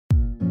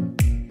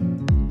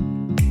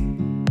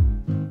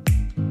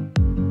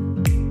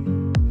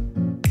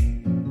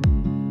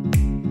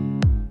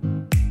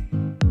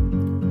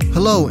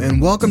Hello,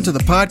 and welcome to the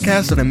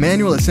podcast of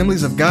Emmanuel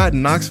Assemblies of God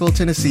in Knoxville,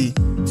 Tennessee.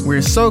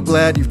 We're so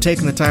glad you've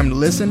taken the time to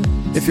listen.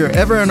 If you're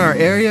ever in our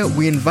area,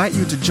 we invite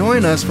you to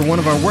join us for one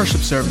of our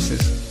worship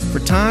services. For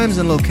times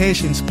and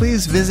locations,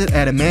 please visit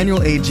at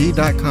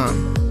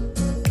emmanuelag.com.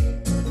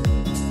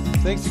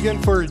 Thanks again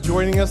for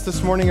joining us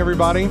this morning,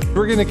 everybody.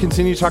 We're going to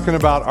continue talking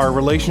about our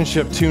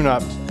relationship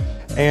tune-up,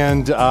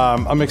 and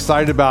I'm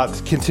excited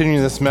about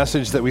continuing this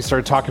message that we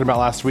started talking about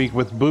last week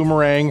with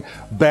boomerang,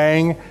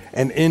 bang,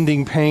 and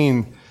ending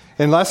pain.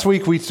 And last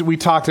week we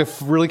talked,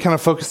 really kind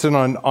of focused in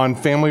on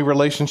family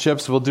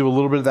relationships. We'll do a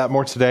little bit of that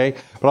more today,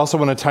 but also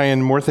want to tie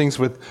in more things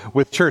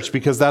with church,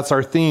 because that's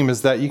our theme.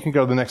 Is that, you can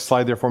go to the next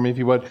slide there for me if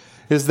you would,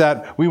 is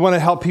that we want to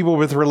help people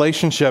with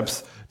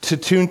relationships to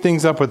tune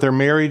things up with their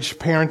marriage,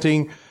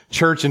 parenting,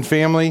 church, and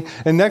family.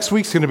 And next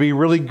week's going to be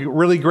really,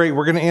 really great.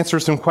 We're going to answer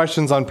some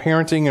questions on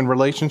parenting and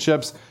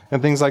relationships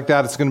and things like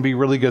that. It's going to be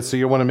really good. So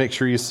you'll want to make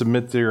sure you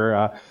submit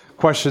your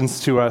questions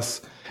to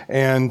us.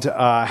 And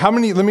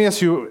let me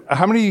ask you,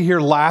 how many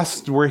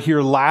were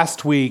here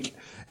last week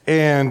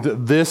and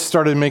this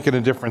started making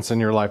a difference in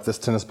your life, this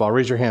tennis ball?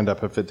 Raise your hand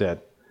up if it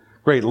did.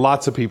 Great.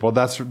 Lots of people.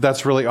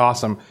 That's really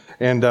awesome.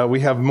 And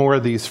we have more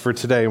of these for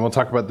today, and we'll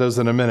talk about those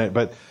in a minute.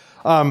 But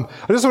I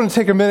just want to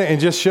take a minute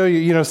and just show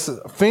you,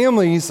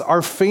 families,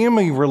 our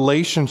family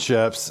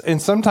relationships,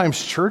 and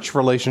sometimes church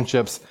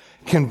relationships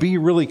can be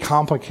really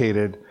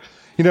complicated.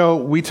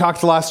 We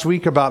talked last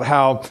week about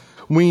how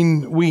we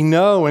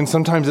know, and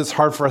sometimes it's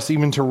hard for us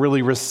even to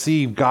really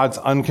receive God's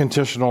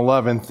unconditional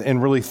love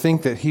and really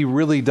think that He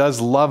really does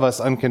love us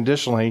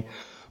unconditionally.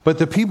 But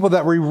the people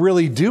that we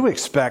really do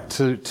expect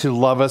to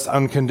love us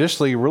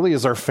unconditionally really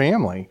is our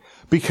family.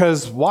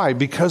 Because why?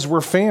 Because we're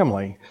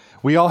family.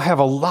 We all have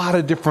a lot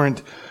of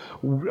different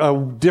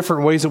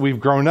ways that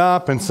we've grown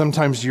up, and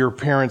sometimes you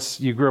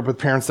grew up with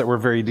parents that were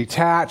very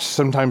detached.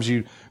 Sometimes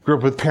you grew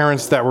up with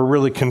parents that were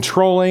really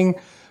controlling.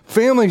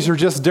 Families are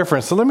just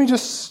different. So let me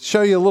just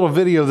show you a little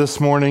video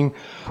this morning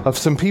of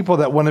some people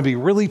that want to be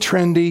really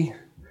trendy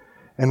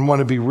and want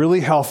to be really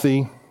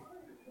healthy,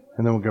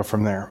 and then we'll go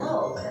from there.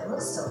 Oh, it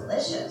looks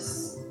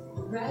delicious.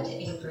 Red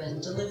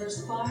Apron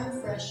delivers farm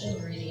fresh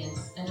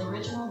ingredients and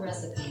original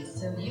recipes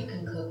so you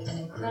can cook an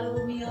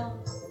incredible meal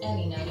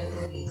any night of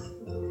the week.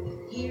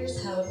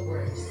 Here's how it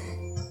works.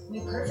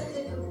 We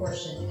perfectly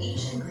proportion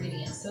each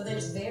ingredient so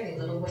there's very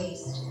little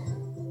waste.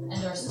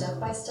 And our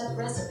step-by-step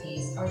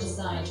recipes are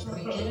designed for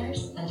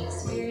beginners and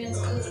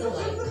experienced cooks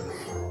alike.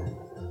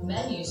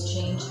 Menus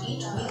change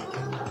each week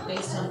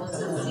based on what's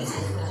in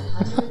season at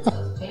hundreds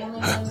of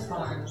family-owned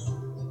farms.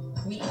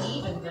 We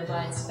even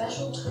provide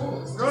special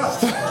tools to make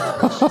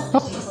the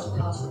delicious taste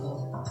possible.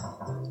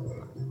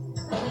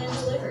 Plan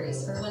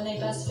deliveries for when they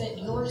best fit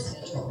your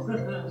schedule. We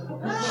use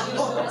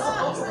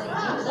recipes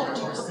that you like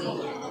to receive,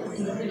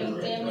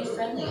 including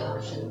family-friendly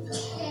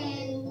options.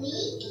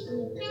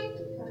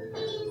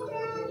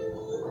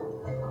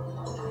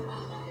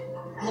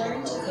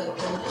 Learn to cook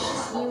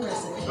delicious new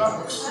recipes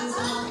with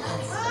seasonal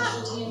and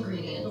specialty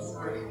ingredients,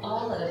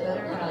 all at a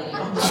better value.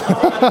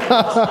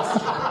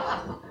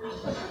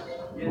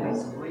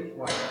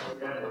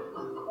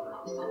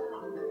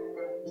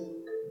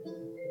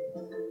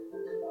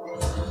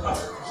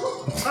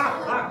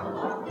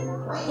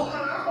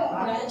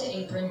 Red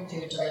Apron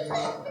Food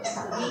Delivery.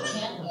 We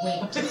can't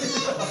wait to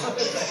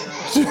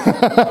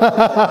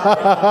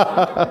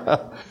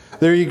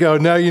There you go.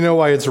 Now you know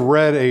why it's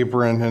Red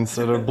Apron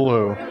instead of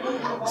blue.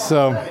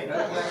 So,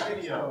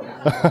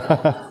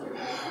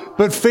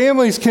 but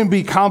families can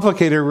be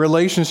complicated.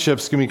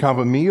 Relationships can be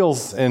complicated.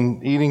 Meals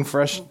and eating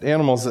fresh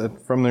animals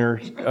from their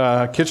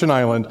kitchen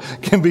island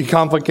can be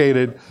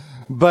complicated.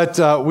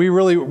 But we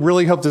really,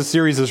 really hope this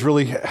series is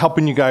really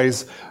helping you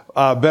guys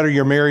better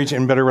your marriage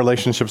and better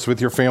relationships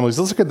with your families.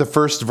 Let's look at the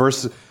first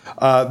verse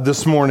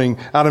this morning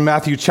out of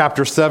Matthew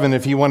chapter 7.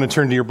 If you want to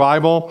turn to your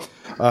Bible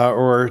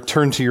or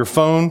turn to your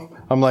phone.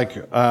 I'm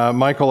like,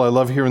 Michael, I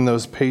love hearing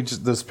those pages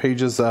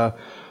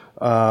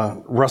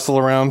rustle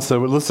around. So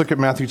let's look at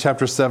Matthew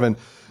chapter 7.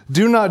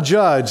 Do not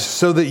judge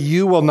so that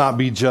you will not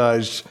be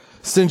judged,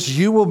 since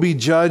you will be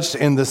judged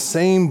in the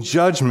same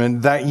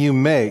judgment that you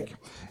make,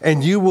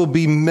 and you will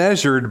be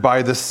measured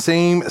by the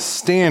same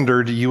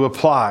standard you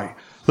apply.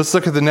 Let's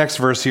look at the next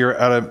verse here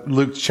out of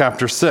Luke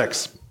chapter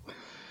 6.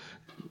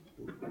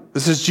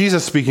 This is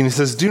Jesus speaking. He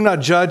says, do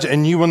not judge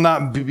and you will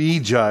not be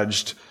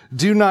judged.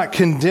 Do not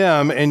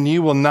condemn and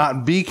you will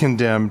not be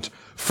condemned.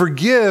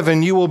 Forgive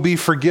and you will be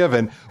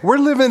forgiven. We're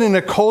living in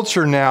a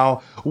culture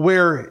now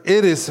where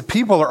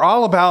people are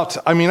all about,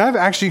 I've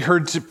actually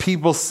heard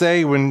people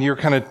say, when you're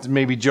kind of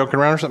maybe joking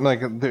around or something,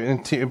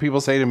 like people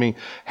say to me,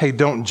 hey,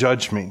 don't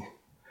judge me.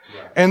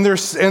 And they're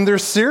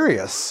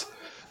serious.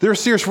 They're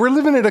serious. We're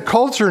living in a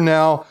culture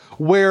now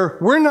where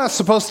we're not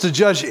supposed to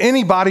judge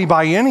anybody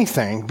by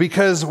anything,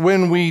 because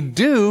when we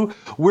do,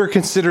 we're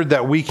considered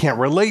that we can't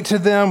relate to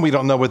them, we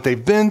don't know what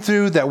they've been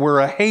through, that we're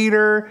a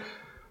hater.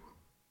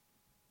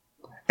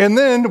 And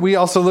then we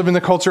also live in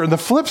the culture, and the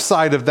flip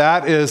side of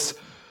that is,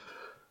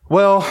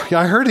 well,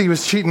 I heard he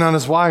was cheating on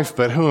his wife,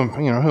 but who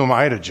am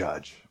I to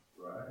judge?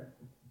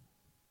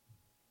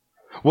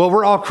 Well,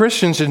 we're all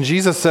Christians, and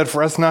Jesus said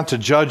for us not to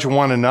judge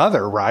one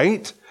another,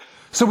 right?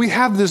 So we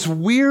have this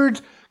weird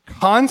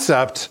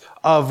concept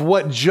of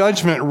what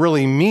judgment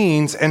really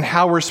means and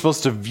how we're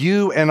supposed to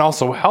view and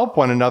also help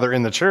one another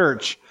in the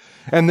church.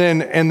 And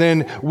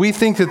then we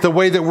think that the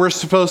way that we're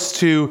supposed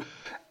to,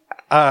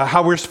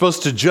 how we're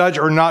supposed to judge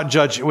or not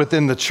judge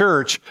within the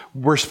church,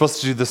 we're supposed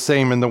to do the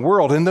same in the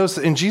world. And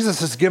Jesus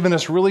has given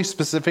us really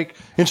specific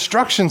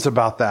instructions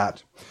about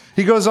that.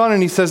 He goes on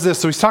and he says this.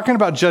 So he's talking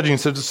about judging.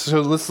 So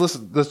let's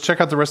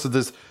check out the rest of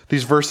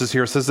these verses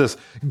here. It says this: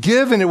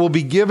 give and it will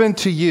be given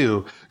to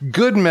you.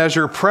 Good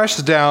measure,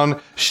 pressed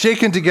down,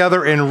 shaken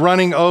together and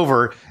running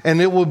over,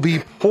 and it will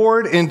be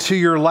poured into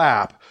your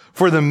lap.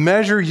 For the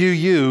measure you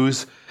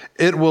use,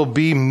 it will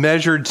be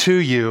measured to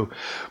you.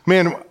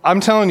 Man, I'm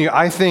telling you,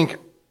 I think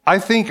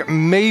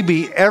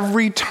maybe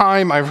every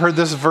time I've heard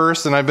this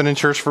verse, and I've been in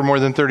church for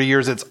more than 30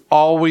 years, it's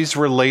always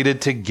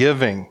related to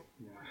giving.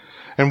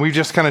 And we've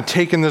just kind of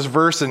taken this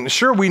verse, and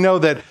sure, we know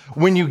that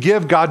when you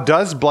give, God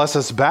does bless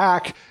us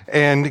back.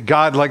 And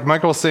God, like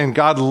Michael was saying,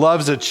 God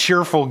loves a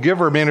cheerful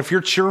giver. Man, if you're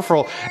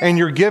cheerful and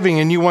you're giving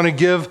and you want to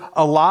give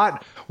a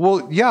lot,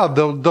 well, yeah,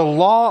 the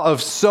law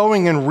of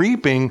sowing and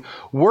reaping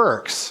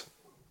works.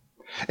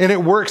 And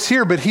it works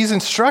here, but he's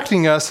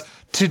instructing us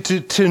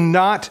to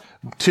not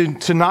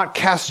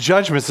cast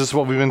judgments. This is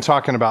what we've been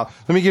talking about.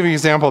 Let me give you an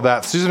example of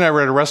that. Susan and I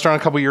were at a restaurant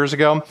a couple years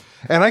ago,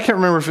 and I can't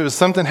remember if it was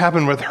something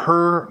happened with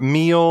her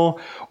meal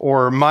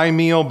or my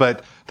meal,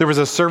 but there was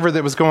a server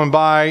that was going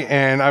by,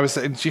 and I was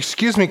saying,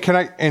 excuse me, can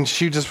I? And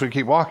she just would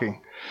keep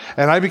walking.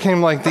 And I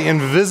became like the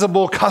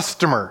invisible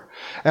customer.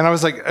 And I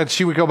was like, and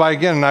she would go by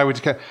again, and I would,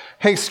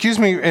 hey, excuse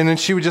me, and then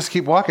she would just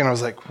keep walking. I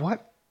was like,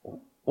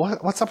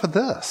 what's up with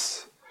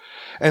this?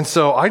 And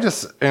so I kind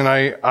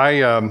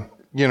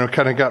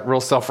of got real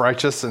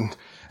self-righteous and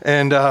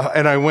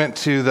I went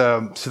to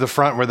the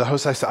front where the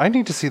host, I said, I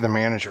need to see the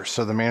manager.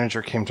 So the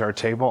manager came to our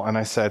table and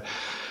I said,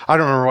 I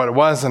don't remember what it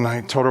was. And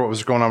I told her what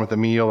was going on with the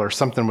meal, or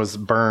something was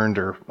burned,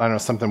 or I don't know,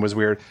 something was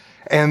weird.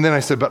 And then I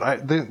said,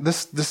 but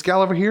this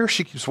gal over here,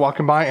 she keeps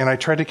walking by, and I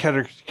tried to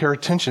get her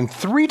attention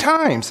 3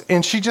 times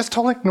and she just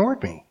totally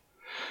ignored me.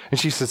 And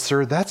she said,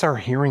 sir, that's our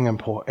hearing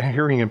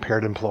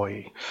impaired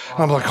employee.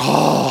 And I'm like,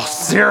 oh,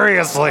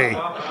 seriously?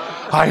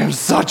 I am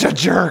such a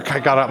jerk. I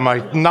got out my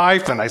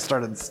knife and I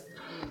started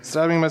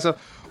stabbing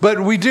myself.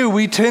 But we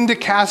tend to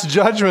cast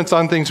judgments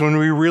on things when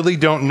we really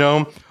don't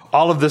know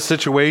all of the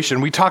situation.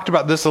 We talked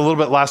about this a little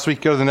bit last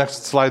week. Go to the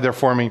next slide there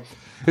for me.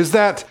 Is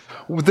that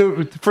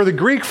for the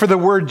Greek, for the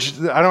word,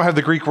 I don't have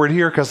the Greek word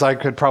here because I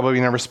could probably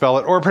never spell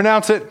it or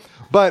pronounce it,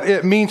 but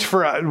it means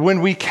for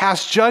when we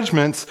cast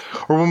judgments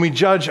or when we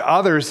judge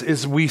others,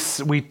 is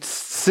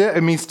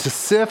it means to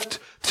sift,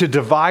 to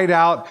divide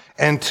out,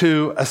 and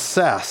to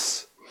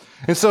assess.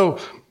 And so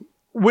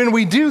when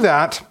we do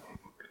that,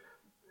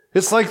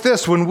 it's like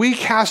this. When we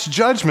cast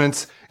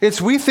judgments,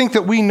 we think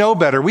that we know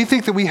better. We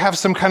think that we have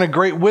some kind of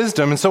great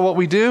wisdom. And so what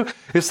we do,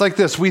 it's like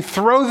this. We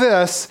throw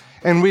this,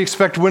 and we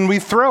expect when we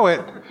throw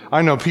it,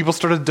 I know people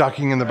started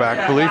ducking in the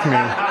back, believe me.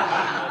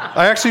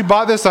 I actually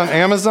bought this on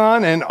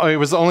Amazon, and it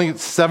was only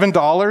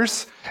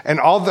 $7. And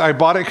I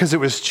bought it because it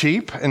was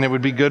cheap, and it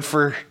would be good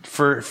for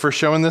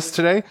showing this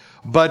today.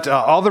 But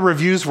all the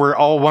reviews were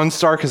all 1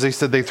 star because they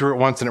said they threw it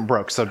once and it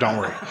broke. So don't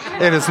worry,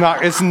 it's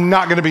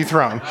not going to be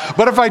thrown.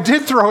 But if I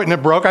did throw it and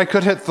it broke, I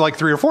could hit like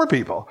 3 or 4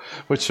 people,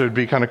 which would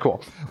be kind of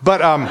cool.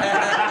 But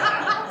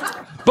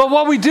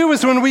what we do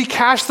is when we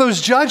cast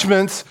those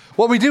judgments,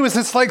 what we do is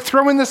it's like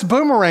throwing this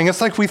boomerang.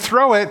 It's like we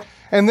throw it,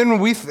 and then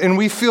we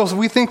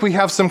think we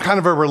have some kind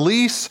of a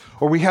release,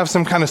 or we have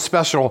some kind of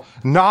special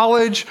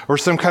knowledge or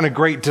some kind of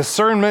great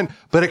discernment,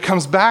 but it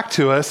comes back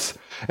to us.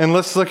 And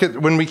let's look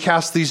at when we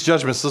cast these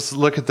judgments. Let's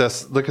look at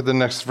this. Look at the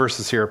next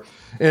verses here.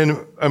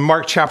 In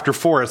Mark chapter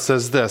 4, it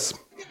says this.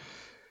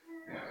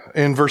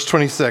 In verse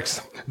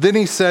 26, then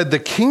he said, the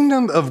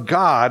kingdom of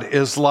God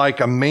is like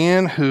a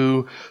man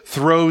who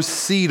throws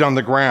seed on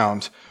the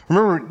ground.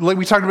 Remember, like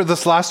we talked about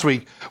this last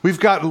week, we've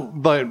got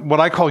what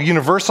I call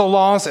universal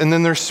laws, and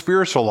then there's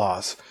spiritual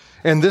laws.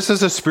 And this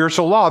is a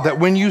spiritual law that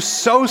when you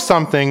sow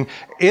something,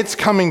 it's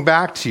coming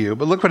back to you.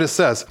 But look what it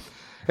says.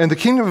 And the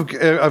kingdom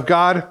of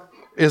God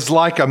is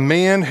like a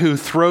man who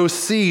throws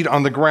seed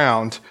on the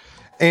ground,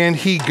 and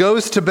he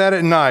goes to bed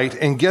at night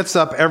and gets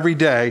up every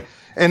day.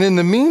 And in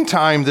the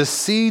meantime, the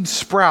seed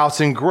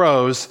sprouts and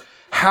grows.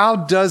 How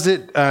it does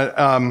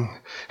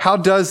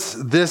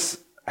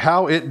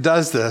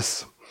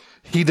this,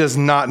 he does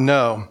not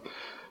know.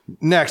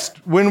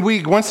 Next, when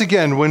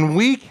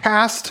we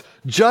cast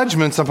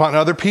judgments upon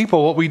other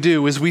people, what we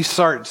do is we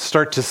start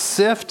to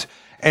sift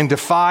and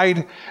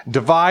divide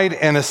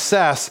and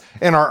assess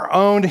with our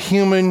own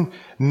human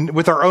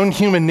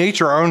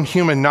nature, our own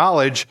human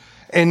knowledge.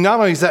 And not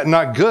only is that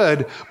not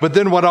good, but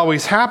then what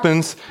always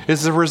happens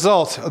is the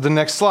result of the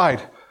next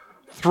slide.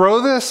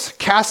 Throw this,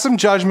 cast some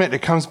judgment,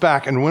 it comes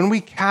back. And when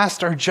we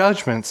cast our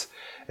judgments,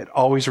 it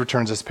always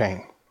returns us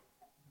pain.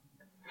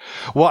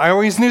 Well, I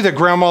always knew that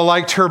grandma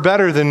liked her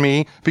better than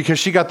me because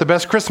she got the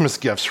best Christmas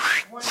gifts.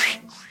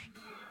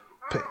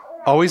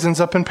 Always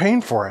ends up in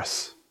pain for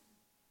us.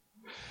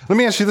 Let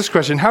me ask you this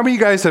question. How many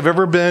of you guys have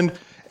ever been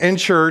in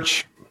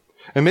church,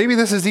 and maybe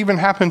this has even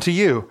happened to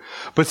you,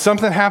 but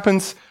something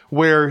happens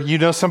where you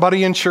know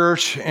somebody in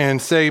church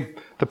and say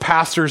the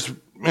pastor's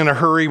in a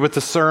hurry with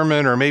the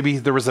sermon, or maybe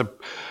there was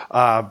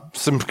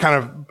some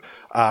kind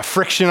of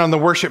friction on the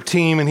worship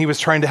team and he was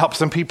trying to help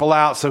some people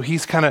out, so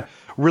he's kind of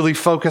really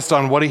focused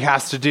on what he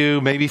has to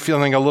do, maybe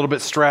feeling a little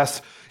bit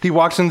stressed. He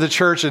walks into the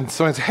church and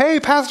someone says, "Hey,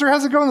 pastor,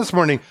 how's it going this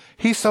morning?"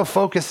 He's so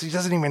focused, he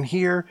doesn't even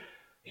hear.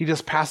 He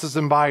just passes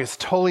them by. It's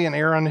totally an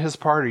error on his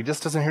part. He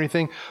just doesn't hear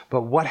anything.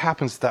 But what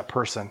happens to that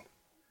person?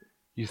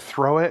 You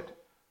throw it.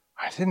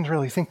 I didn't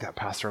really think that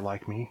pastor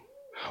liked me.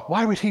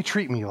 Why would he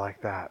treat me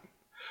like that?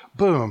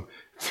 Boom.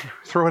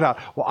 Throw it out.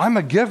 Well, I'm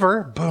a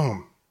giver.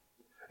 Boom.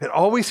 It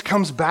always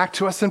comes back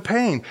to us in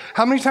pain.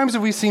 How many times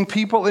have we seen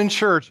people in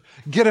church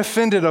get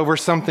offended over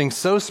something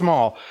so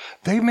small?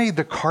 They made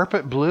the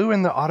carpet blue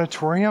in the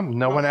auditorium.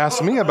 No one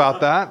asked me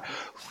about that.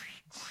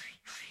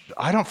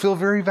 I don't feel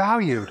very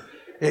valued.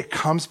 It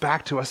comes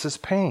back to us as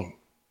pain.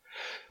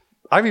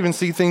 I've even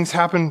seen things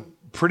happen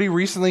pretty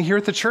recently here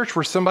at the church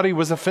where somebody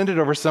was offended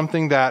over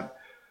something that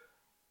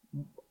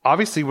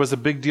obviously was a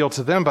big deal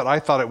to them, but I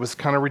thought it was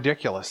kind of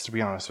ridiculous, to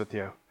be honest with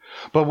you.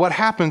 But what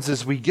happens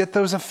is we get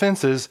those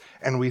offenses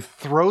and we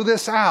throw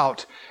this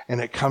out and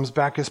it comes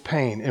back as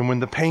pain. And when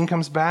the pain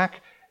comes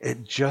back,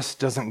 it just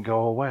doesn't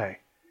go away.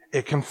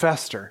 It can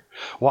fester.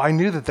 Well, I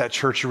knew that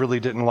church really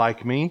didn't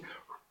like me.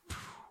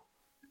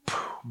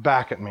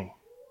 Back at me.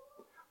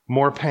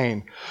 More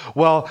pain.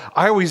 Well,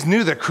 I always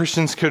knew that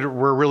Christians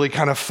were really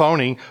kind of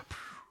phony.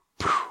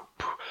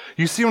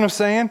 You see what I'm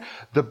saying?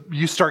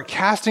 You start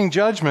casting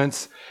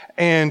judgments,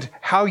 and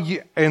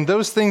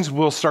those things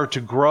will start to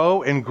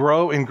grow and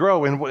grow and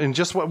grow. And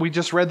just what we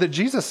just read that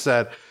Jesus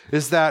said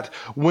is that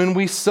when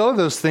we sow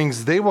those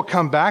things, they will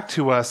come back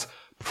to us,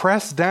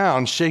 pressed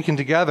down, shaken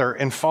together,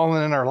 and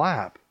fallen in our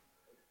lap.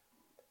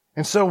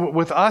 And so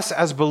with us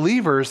as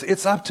believers,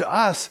 it's up to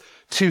us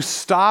to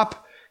stop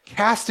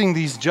casting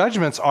these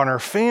judgments on our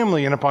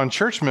family and upon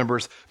church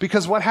members.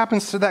 Because what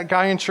happens to that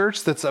guy in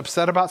church that's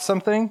upset about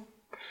something?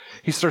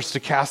 He starts to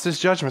cast his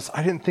judgments.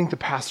 I didn't think the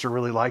pastor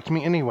really liked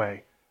me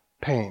anyway.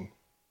 Pain.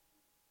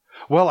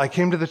 Well, I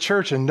came to the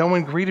church and no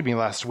one greeted me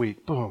last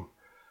week. Boom.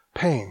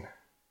 Pain.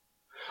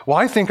 Well,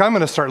 I think I'm going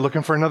to start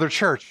looking for another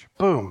church.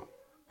 Boom.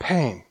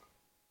 Pain.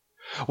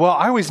 Well,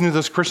 I always knew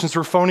those Christians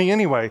were phony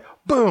anyway.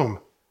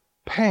 Boom.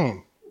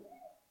 Pain.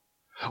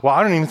 Well,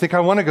 I don't even think I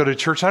want to go to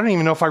church. I don't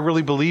even know if I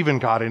really believe in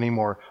God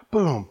anymore.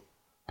 Boom.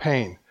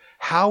 Pain.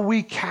 How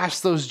we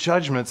cast those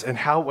judgments and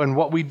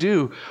what we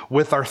do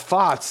with our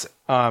thoughts,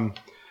 it'll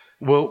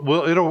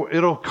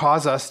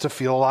cause us to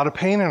feel a lot of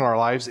pain in our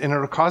lives, and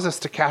it'll cause us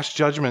to cast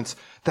judgments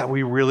that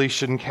we really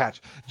shouldn't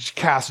cast,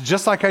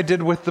 just like I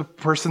did with the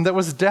person that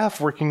was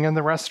deaf working in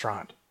the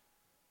restaurant.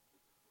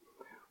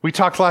 We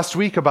talked last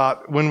week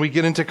about when we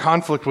get into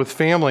conflict with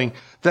family,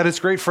 that it's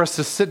great for us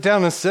to sit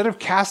down instead of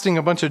casting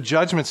a bunch of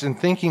judgments and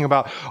thinking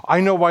about, I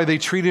know why they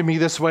treated me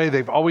this way.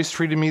 They've always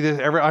treated me this.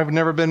 I've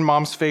never been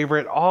mom's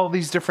favorite. All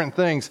these different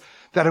things.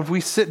 That if we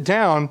sit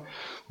down,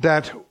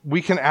 that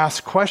we can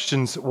ask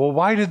questions. Well,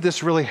 why did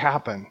this really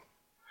happen?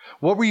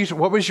 What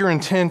was your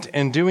intent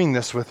in doing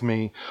this with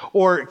me?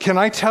 Or can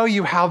I tell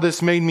you how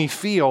this made me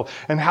feel?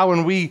 And how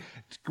when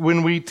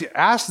we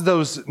ask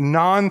those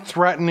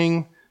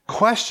non-threatening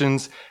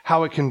questions,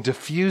 how it can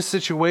diffuse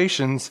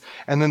situations,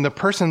 and then the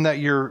person that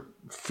you're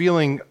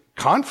feeling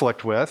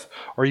conflict with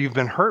or you've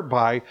been hurt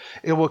by,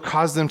 it will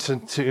cause them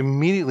to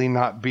immediately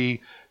not be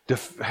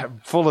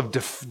full of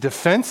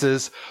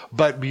defenses,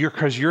 but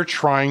because you're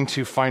trying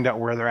to find out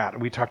where they're at.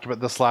 We talked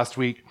about this last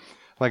week.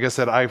 Like I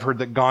said, I've heard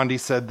that Gandhi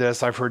said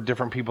this. I've heard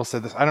different people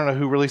said this. I don't know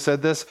who really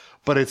said this,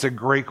 but it's a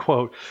great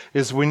quote,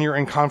 is when you're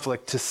in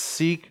conflict, to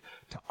seek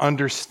to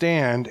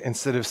understand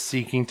instead of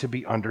seeking to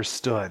be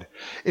understood.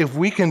 If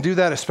we can do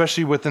that,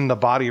 especially within the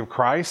body of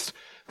Christ,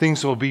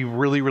 things will be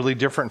really, really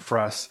different for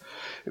us.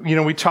 You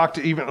know, we talked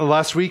even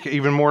last week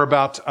even more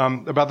about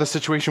the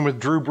situation with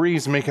Drew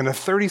Brees making a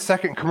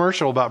 30-second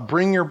commercial about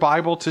bring your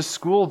Bible to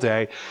school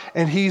day,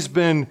 and he's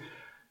been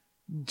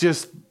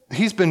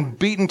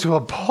beaten to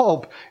a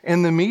pulp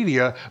in the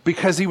media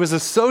because he was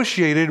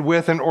associated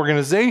with an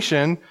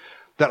organization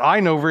that I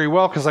know very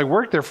well because I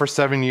worked there for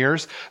 7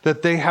 years,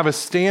 that they have a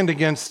stand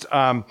against,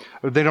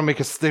 they don't make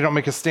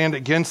a stand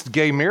against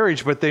gay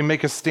marriage, but they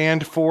make a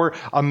stand for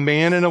a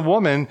man and a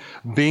woman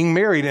being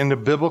married in a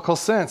biblical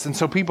sense. And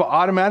so people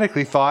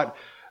automatically thought,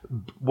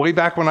 way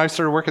back when I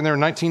started working there in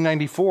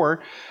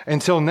 1994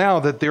 until now,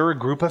 that they're a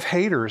group of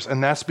haters.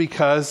 And that's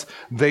because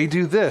they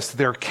do this.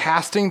 They're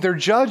casting their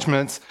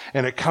judgments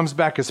and it comes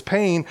back as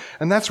pain.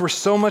 And that's where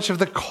so much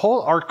of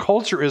our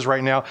culture is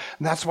right now.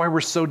 And that's why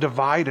we're so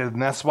divided.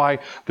 And that's why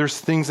there's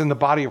things in the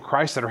body of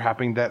Christ that are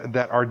happening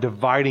that are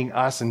dividing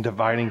us and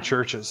dividing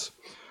churches.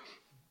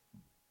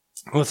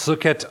 Let's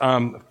look at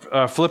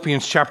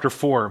Philippians chapter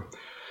 4.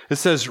 It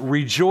says,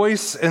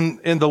 rejoice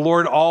in the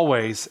Lord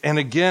always. And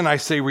again, I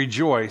say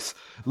rejoice.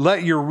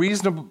 Let your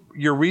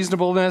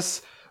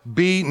reasonableness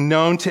be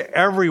known to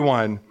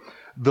everyone.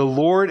 The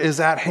Lord is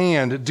at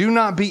hand. Do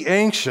not be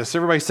anxious.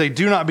 Everybody say,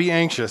 do not be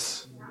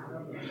anxious.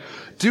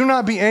 Do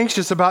not be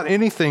anxious about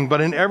anything, but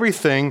in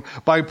everything,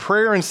 by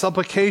prayer and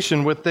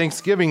supplication with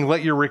thanksgiving,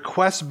 let your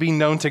requests be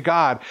known to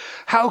God.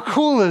 How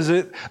cool is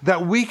it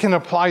that we can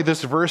apply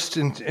this verse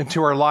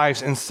into our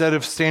lives instead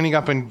of standing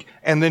up and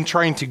then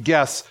trying to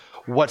guess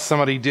what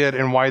somebody did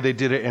and why they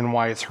did it and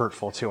why it's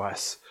hurtful to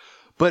us.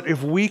 But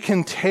if we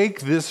can take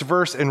this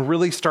verse and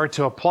really start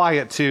to apply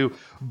it to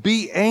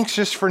be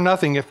anxious for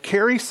nothing. If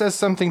Carrie says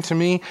something to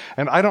me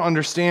and I don't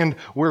understand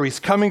where he's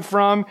coming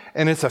from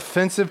and it's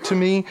offensive to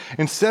me,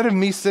 instead of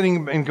me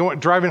sitting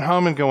and driving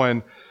home and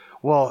going,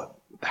 well,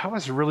 that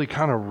was really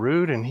kind of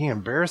rude and he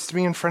embarrassed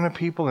me in front of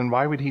people and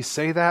why would he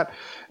say that?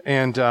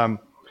 And,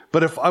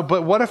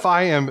 but what if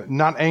I am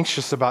not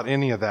anxious about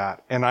any of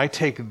that and I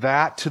take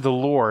that to the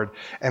Lord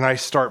and I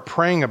start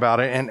praying about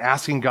it and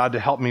asking God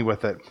to help me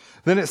with it?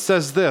 Then it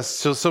says this,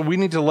 so we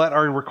need to let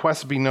our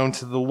requests be known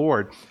to the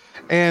Lord.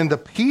 And the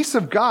peace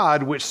of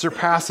God, which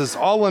surpasses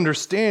all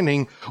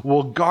understanding,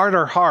 will guard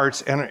our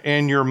hearts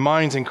and your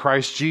minds in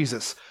Christ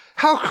Jesus.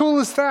 How cool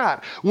is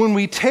that? When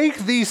we take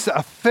these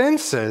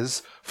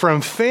offenses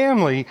from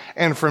family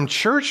and from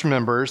church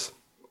members,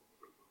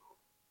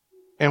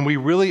 and we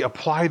really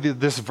apply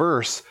this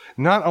verse,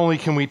 not only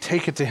can we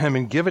take it to him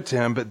and give it to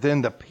him, but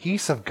then the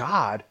peace of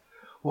God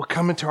will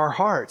come into our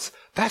hearts.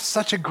 That's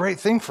such a great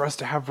thing for us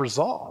to have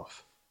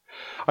resolve.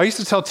 I used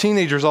to tell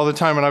teenagers all the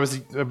time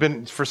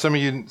when for some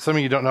of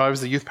you don't know, I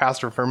was a youth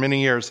pastor for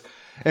many years.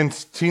 And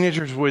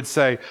teenagers would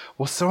say,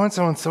 well,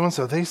 so-and-so and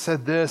so-and-so, they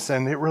said this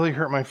and it really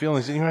hurt my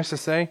feelings. And you know what I used to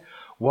say?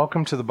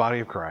 Welcome to the body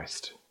of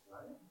Christ.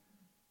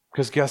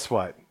 Because guess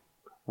what?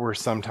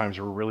 Sometimes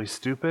we're really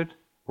stupid,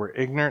 we're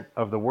ignorant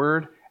of the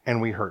word,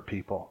 and we hurt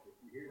people.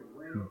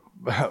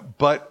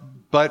 But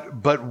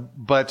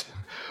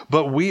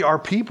we are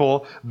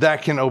people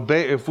that can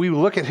obey. If we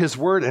look at his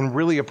word and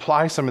really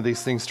apply some of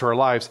these things to our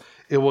lives,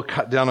 it will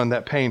cut down on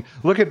that pain.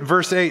 Look at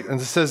verse 8,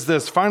 and it says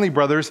this, finally,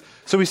 brothers,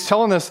 so he's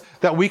telling us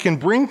that we can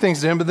bring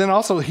things to him, but then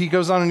also he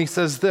goes on and he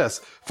says this,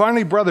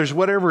 finally, brothers,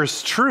 whatever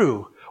is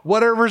true,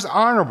 whatever is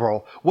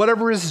honorable,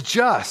 whatever is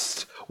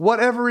just,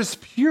 whatever is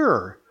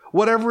pure,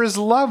 whatever is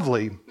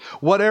lovely,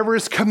 whatever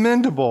is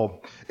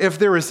commendable, if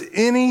there is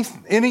any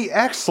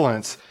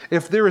excellence,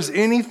 if there is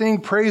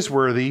anything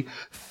praiseworthy,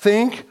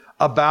 think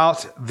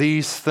about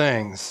these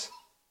things.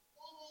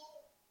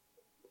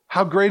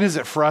 How great is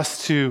it for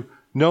us to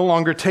no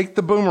longer take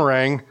the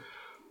boomerang,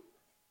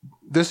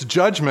 this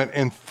judgment,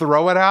 and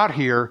throw it out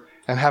here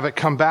and have it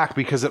come back,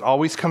 because it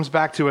always comes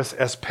back to us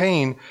as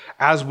pain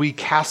as we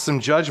cast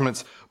some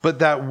judgments,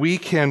 but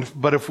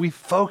if we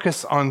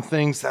focus on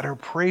things that are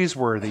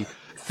praiseworthy,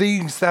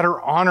 things that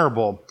are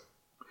honorable.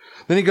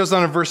 Then he goes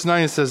on in verse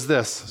 9 and says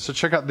this, so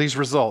check out these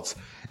results.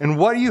 And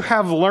what you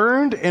have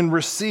learned and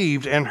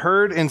received and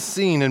heard and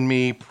seen in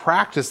me,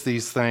 practice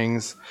these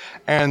things,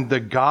 and the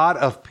God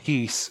of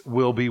peace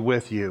will be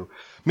with you.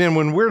 Man,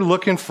 when we're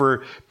looking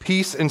for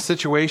peace in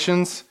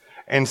situations,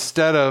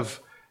 instead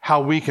of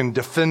how we can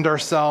defend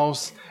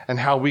ourselves and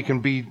how we can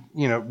be,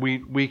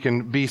 we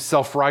can be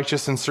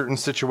self-righteous in certain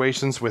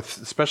situations with,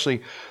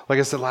 especially, like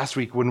I said last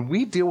week, when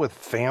we deal with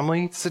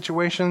family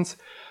situations,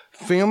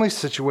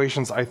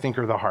 I think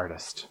are the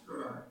hardest.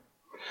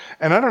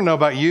 And I don't know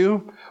about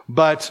you,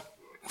 but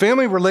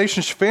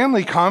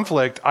family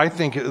conflict, I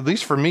think, at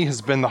least for me,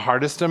 has been the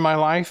hardest in my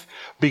life,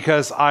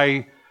 because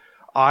I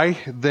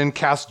then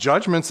cast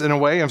judgments in a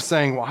way of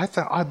saying, well, I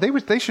thought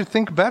they should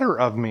think better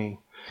of me,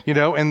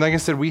 and like I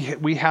said, we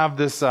have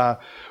this,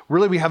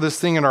 we have this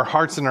thing in our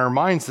hearts and our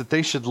minds that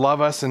they should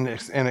love us and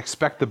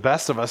expect the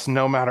best of us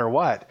no matter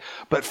what.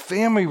 But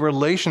family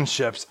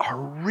relationships are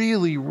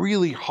really,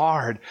 really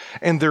hard,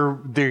 and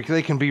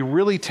they can be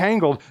really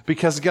tangled,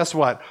 because guess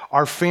what?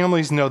 Our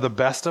families know the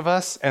best of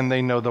us and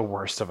they know the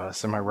worst of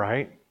us. Am I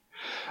right?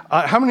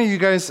 How many of you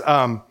guys,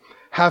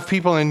 have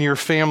people in your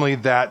family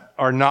that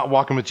are not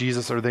walking with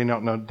Jesus, or they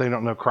don't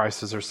know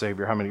Christ as their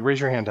Savior? How many? Raise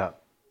your hand up.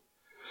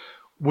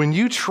 When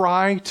you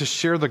try to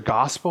share the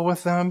gospel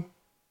with them,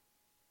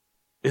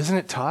 isn't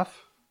it tough?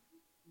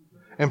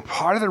 And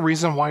part of the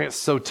reason why it's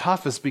so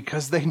tough is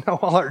because they know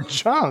all our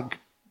junk.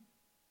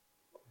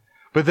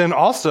 But then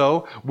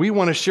also, we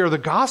want to share the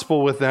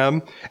gospel with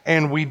them,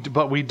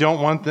 but we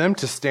don't want them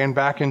to stand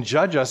back and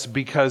judge us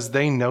because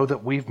they know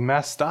that we've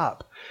messed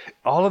up.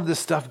 All of this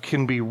stuff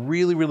can be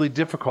really, really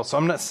difficult. So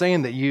I'm not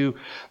saying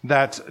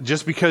that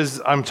just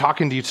because I'm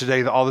talking to you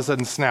today, that all of a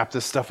sudden, snap,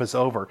 this stuff is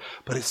over.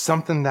 But it's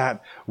something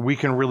that we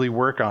can really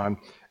work on.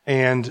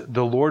 And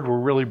the Lord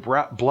will really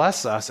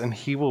bless us, and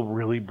he will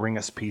really bring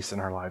us peace in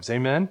our lives.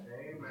 Amen?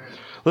 Amen.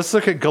 Let's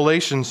look at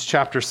Galatians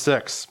chapter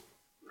 6.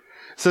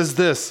 It says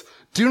this,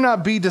 do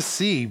not be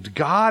deceived.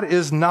 God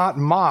is not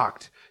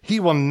mocked. He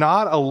will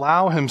not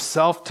allow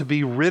himself to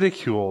be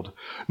ridiculed,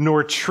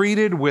 nor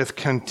treated with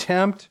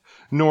contempt,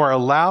 nor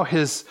allow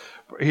his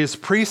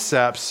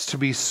precepts to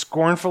be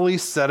scornfully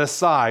set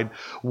aside.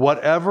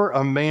 Whatever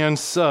a man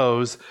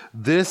sows,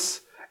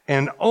 this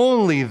and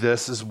only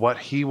this is what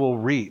he will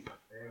reap.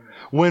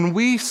 When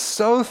we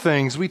sow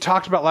things, we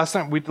talked about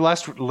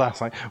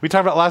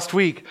last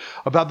week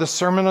about the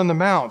Sermon on the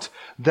Mount,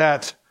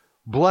 that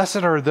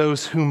blessed are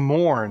those who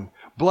mourn.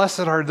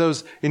 Blessed are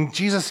those, and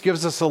Jesus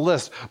gives us a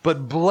list,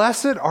 but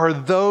blessed are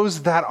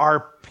those that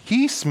are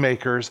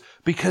peacemakers,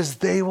 because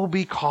they will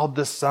be called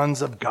the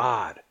sons of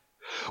God.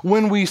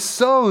 When we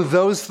sow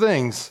those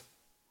things,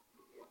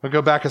 I'll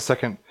go back a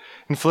second.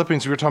 In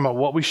Philippians, we were talking about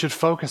what we should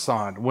focus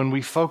on. When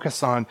we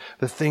focus on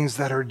the things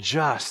that are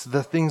just,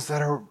 the things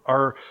that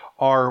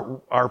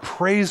are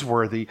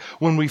praiseworthy,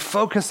 when we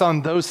focus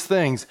on those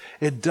things,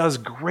 it does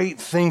great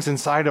things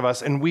inside of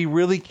us. And we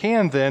really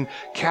can then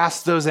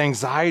cast those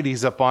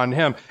anxieties upon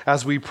him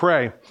as we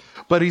pray.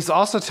 But he's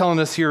also telling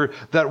us here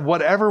that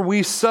whatever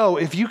we sow,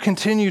 if you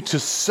continue to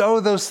sow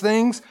those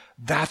things,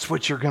 that's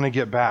what you're going to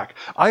get back.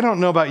 I don't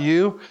know about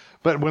you,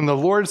 but when the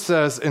Lord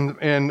says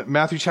in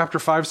Matthew chapter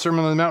 5,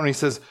 Sermon on the Mount, he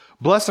says,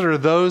 blessed are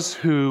those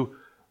who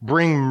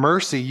bring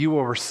mercy, you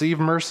will receive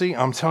mercy.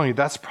 I'm telling you,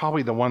 that's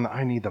probably the one that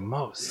I need the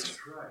most.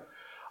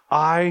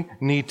 I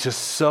need to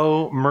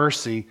sow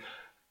mercy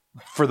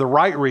for the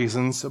right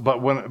reasons,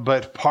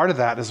 but part of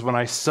that is when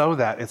I sow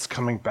that, it's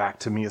coming back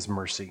to me as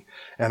mercy,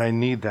 and I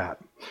need that.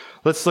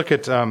 Let's look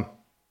at the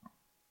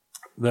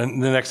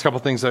next couple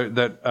things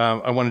that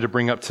I wanted to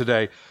bring up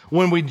today.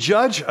 When we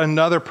judge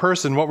another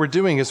person, what we're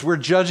doing is we're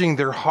judging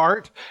their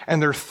heart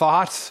and their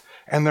thoughts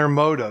and their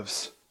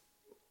motives.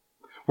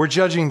 We're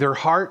judging their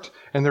heart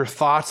and their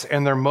thoughts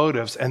and their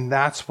motives, and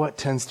that's what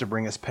tends to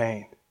bring us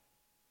pain.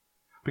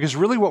 Because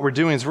really what we're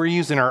doing is we're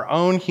using our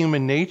own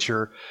human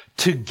nature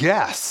to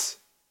guess.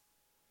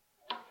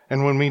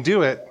 And when we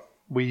do it,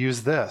 we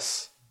use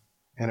this,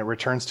 and it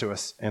returns to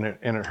us, and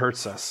it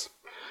hurts us.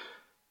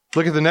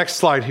 Look at the next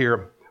slide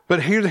here.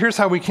 But here's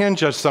how we can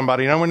judge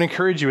somebody, and I want to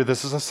encourage you with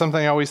this. This is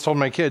something I always told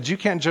my kids. You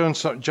can't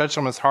judge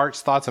someone's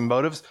hearts, thoughts, and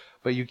motives,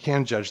 but you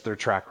can judge their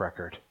track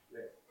record.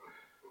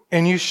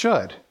 And you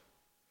should.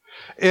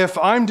 If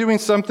I'm doing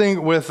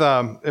something with,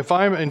 if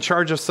I'm in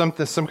charge of some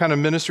kind of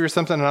ministry or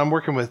something, and I'm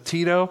working with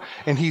Tito,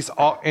 and he's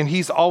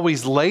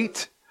always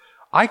late,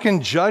 I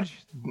can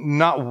judge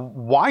not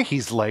why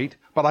he's late,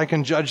 but I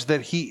can judge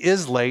that he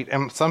is late,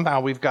 and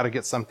somehow we've got to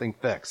get something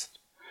fixed.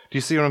 Do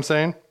you see what I'm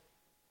saying?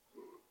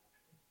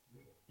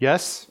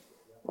 Yes?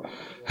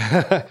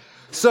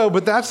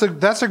 But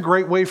that's a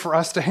great way for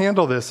us to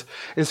handle this,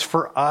 is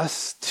for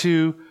us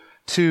to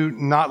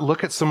not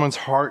look at someone's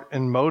heart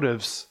and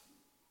motives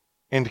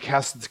and to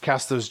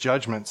cast those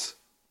judgments,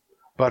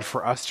 but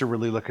for us to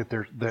really look at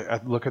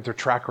their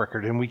track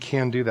record, and we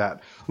can do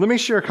that. Let me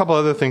share a couple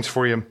other things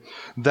for you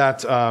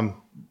that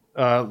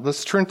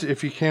let's turn to,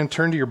 if you can,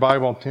 turn to your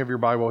Bible. Have your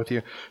Bible with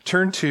you.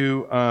 Turn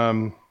to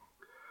 1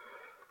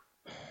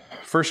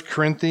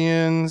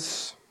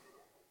 Corinthians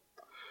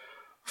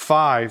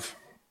 5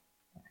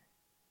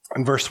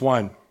 and verse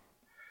 1. It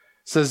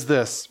says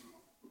this.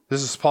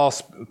 This is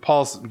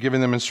Paul's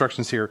giving them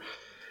instructions here.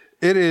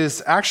 It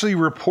is actually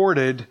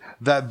reported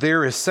that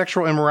there is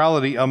sexual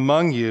immorality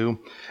among you,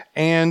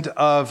 and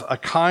of a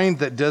kind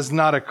that does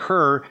not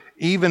occur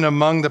even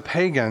among the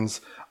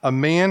pagans. A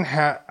man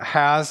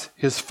has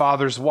his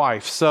father's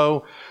wife.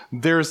 So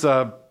there's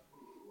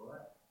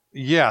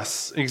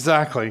yes,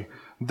 exactly.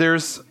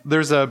 There's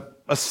a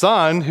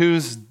son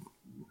who's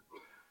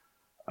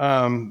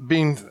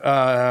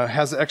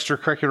has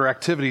extracurricular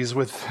activities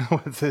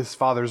with his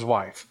father's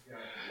wife.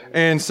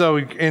 And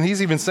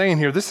he's even saying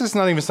here, this is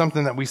not even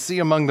something that we see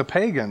among the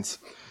pagans.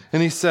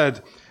 And he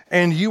said,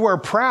 and you are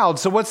proud.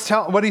 So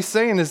what he's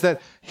saying is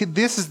that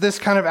this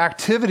kind of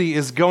activity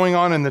is going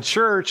on in the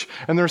church,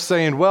 and they're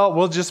saying, well,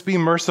 we'll just be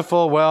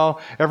merciful. Well,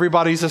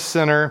 everybody's a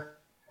sinner.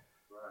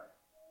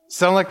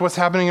 Sound like what's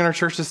happening in our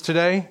churches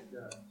today?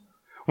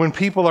 When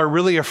people are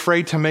really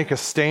afraid to make a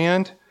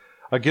stand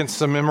against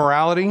some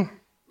immorality.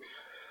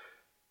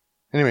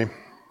 Anyway,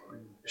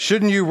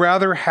 shouldn't you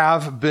rather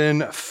have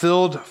been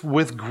filled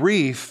with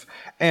grief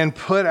and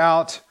put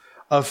out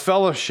of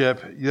fellowship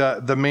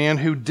the man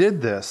who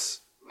did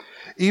this?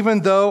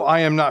 Even though I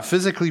am not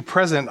physically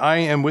present, I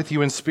am with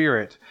you in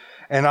spirit,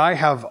 and I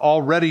have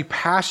already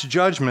passed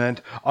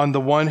judgment on the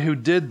one who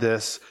did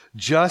this,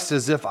 just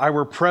as if I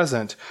were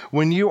present.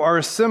 When you are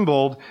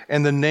assembled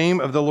in the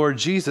name of the Lord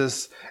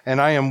Jesus,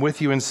 and I am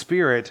with you in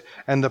spirit,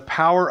 and the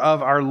power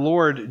of our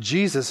Lord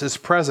Jesus is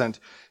present,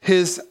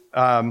 his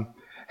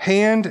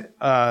hand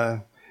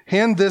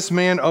this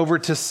man over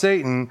to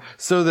Satan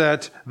so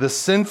that the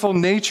sinful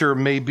nature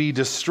may be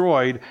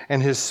destroyed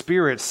and his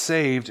spirit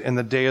saved in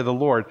the day of the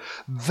Lord.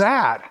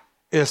 That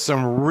is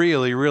some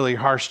really, really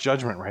harsh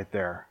judgment right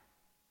there.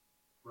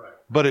 Right.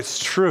 But it's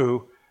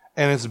true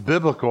and it's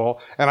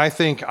biblical. And I've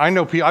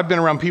been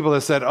around people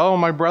that said, oh,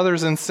 my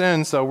brother's in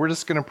sin, so we're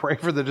just going to pray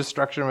for the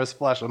destruction of his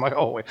flesh. I'm like,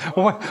 oh, wait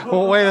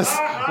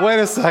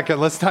a second.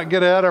 Let's not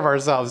get ahead of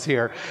ourselves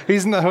here.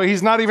 He's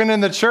not even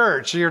in the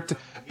church.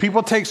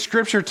 People take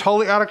scripture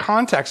totally out of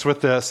context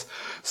with this.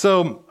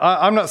 So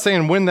I'm not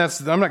saying I'm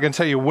not going to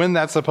tell you when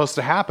that's supposed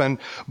to happen,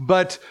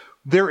 but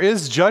there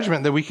is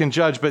judgment that we can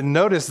judge, but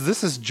notice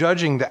this is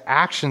judging the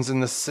actions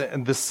and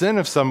the sin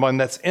of someone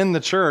that's in the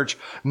church,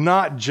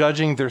 not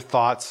judging their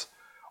thoughts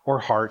or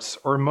hearts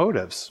or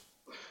motives.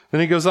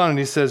 Then he goes on and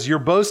he says, your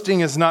boasting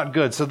is not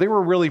good. So they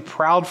were really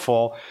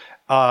proudful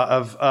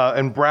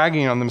and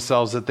bragging on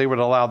themselves that they would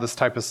allow this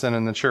type of sin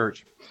in the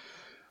church.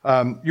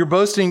 Your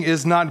boasting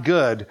is not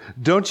good.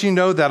 Don't you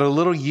know that a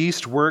little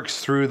yeast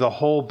works through the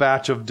whole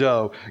batch of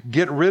dough?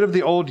 Get rid of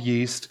the old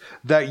yeast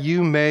that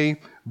you may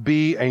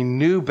be a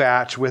new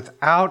batch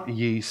without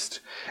yeast,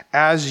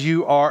 as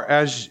you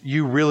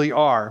really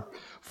are.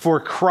 For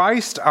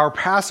Christ, our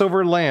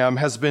Passover lamb,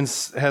 has been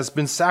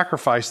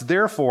sacrificed.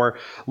 Therefore,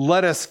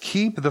 let us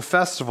keep the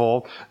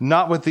festival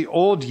not with the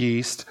old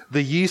yeast,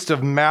 the yeast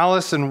of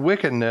malice and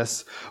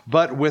wickedness,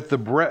 but with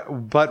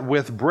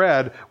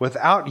bread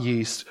without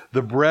yeast,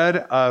 the bread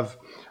of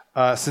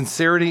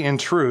sincerity and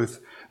truth.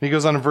 And he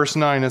goes on in verse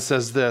 9 and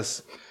says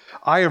this,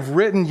 I have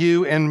written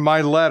you in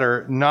my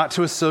letter not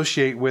to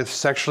associate with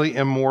sexually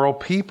immoral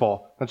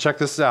people. Now check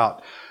this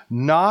out.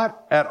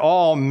 Not at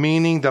all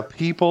meaning the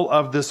people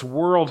of this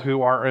world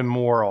who are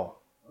immoral.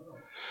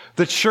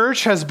 The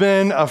church has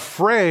been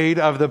afraid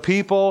of the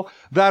people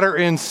that are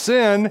in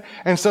sin,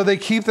 and so they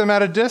keep them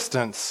at a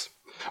distance.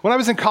 When I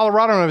was in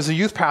Colorado and I was a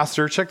youth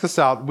pastor, check this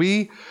out.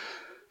 We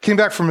came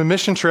back from a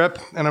mission trip,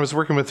 and I was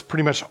working with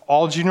pretty much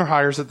all junior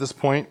hires at this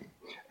point,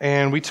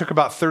 and we took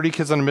about 30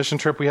 kids on a mission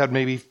trip. We had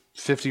maybe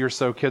 50 or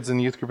so kids in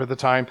the youth group at the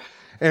time,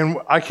 and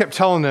I kept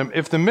telling them,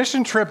 if the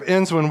mission trip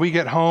ends when we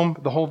get home,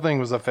 the whole thing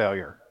was a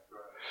failure.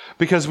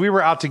 Because we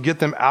were out to get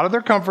them out of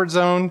their comfort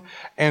zone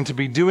and to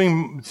be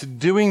doing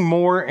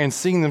more and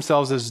seeing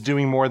themselves as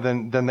doing more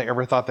than they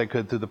ever thought they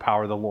could through the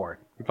power of the Lord.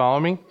 You follow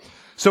me?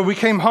 So we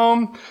came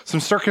home.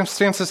 Some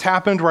circumstances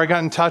happened where I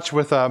got in touch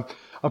with a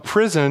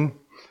prison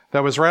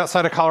that was right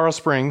outside of Colorado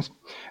Springs,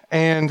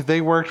 and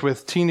they worked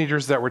with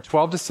teenagers that were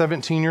 12 to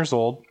 17 years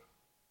old.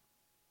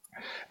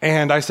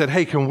 And I said,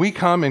 hey, can we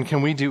come and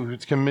can we do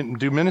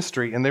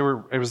ministry? And they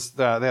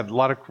had a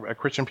lot of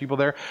Christian people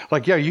there.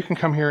 Like, yeah, you can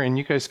come here and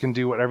you guys can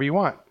do whatever you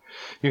want.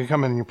 You can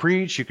come in and you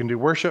preach, you can do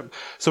worship.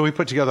 So we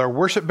put together a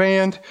worship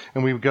band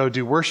and we would go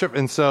do worship.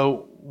 And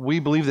so we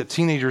believe that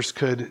teenagers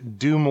could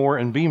do more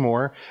and be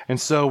more. And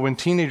so when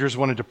teenagers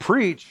wanted to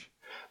preach,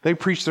 they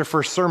preached their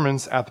first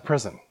sermons at the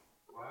prison.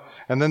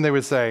 And then they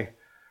would say,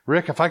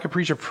 Rick, if I could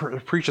preach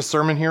a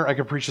sermon here, I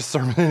could preach a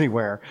sermon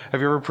anywhere.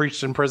 Have you ever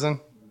preached in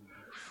prison?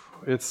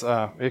 It's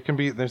a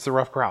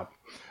rough crowd,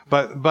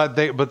 but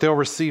they'll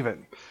receive it.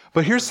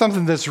 But here's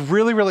something that's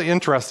really, really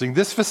interesting.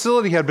 This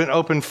facility had been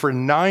open for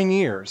 9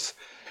 years.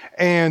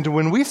 And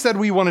when we said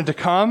we wanted to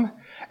come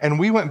and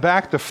we went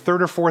back the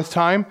third or fourth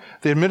time,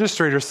 the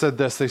administrator said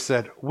this. They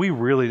said, we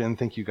really didn't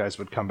think you guys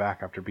would come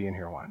back after being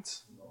here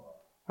once.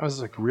 I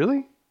was like,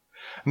 really?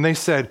 And they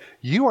said,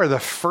 you are the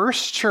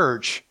first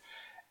church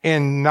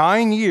in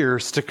 9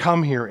 years to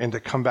come here and to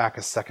come back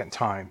a second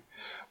time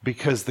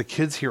because the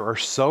kids here are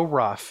so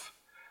rough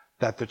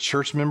that the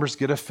church members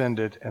get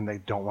offended and they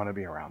don't want to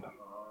be around them.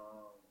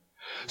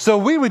 So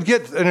we would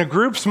get in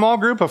a small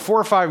group of 4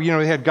 or 5, we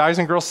had guys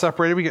and girls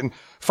separated. We get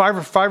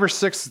 5 or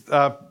 6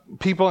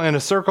 people in a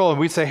circle and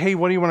we'd say, hey,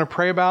 what do you want to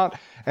pray about?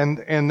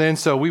 And then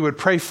so we would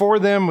pray for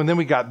them and then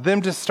we got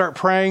them to start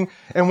praying.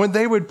 And when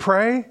they would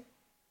pray,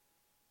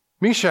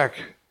 Meshach,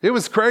 it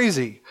was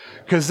crazy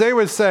because they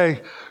would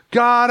say,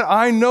 God,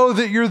 I know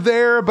that you're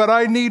there, but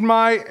I need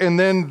and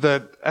then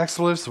the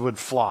expletives would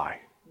fly.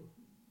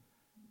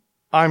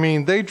 I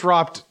mean, they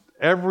dropped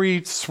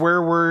every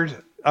swear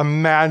word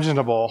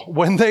imaginable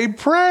when they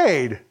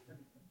prayed.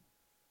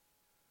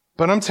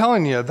 But I'm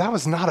telling you, that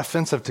was not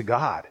offensive to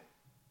God.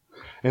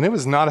 And it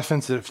was not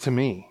offensive to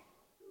me.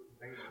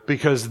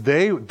 Because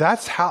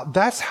that's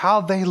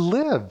how they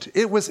lived.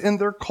 It was in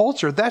their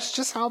culture. That's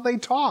just how they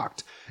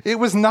talked. It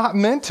was not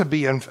meant to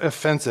be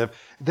offensive.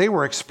 They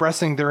were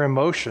expressing their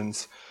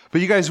emotions. But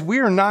you guys, we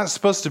are not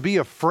supposed to be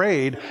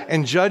afraid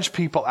and judge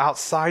people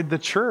outside the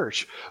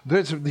church.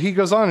 He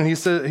goes on and he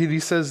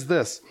says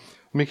this.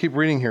 Let me keep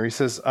reading here. He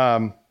says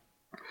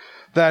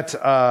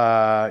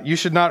that you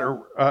should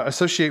not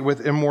associate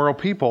with immoral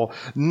people,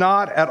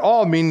 not at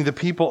all meaning the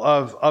people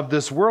of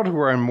this world who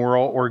are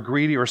immoral or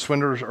greedy or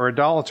swindlers or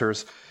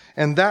idolaters.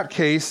 In that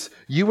case,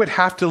 you would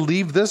have to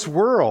leave this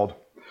world.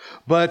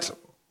 But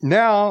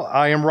now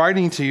I am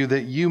writing to you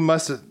that you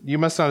must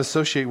not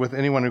associate with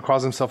anyone who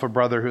calls himself a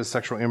brother who is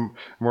sexually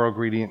immoral,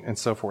 greedy, and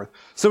so forth.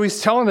 So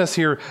he's telling us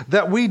here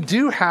that we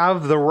do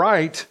have the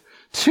right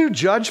to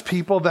judge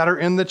people that are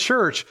in the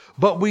church,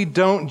 but we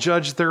don't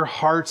judge their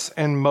hearts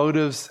and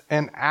motives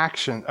and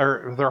action,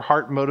 or their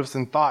heart motives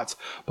and thoughts,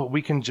 but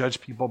we can judge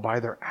people by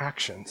their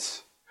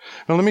actions.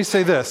 Now let me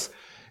say this.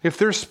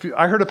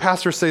 I heard a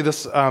pastor say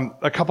this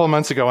a couple of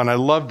months ago, and I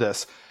love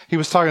this. He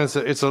was talking,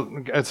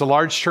 it's a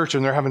large church,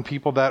 and they're having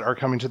people that are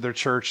coming to their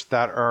church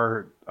that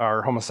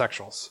are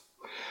homosexuals.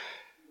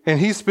 And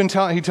he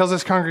tells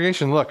his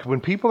congregation, look,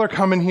 when people are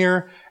coming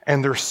here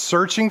and they're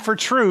searching for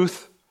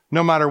truth,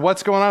 no matter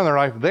what's going on in their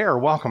life, they are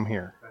welcome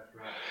here.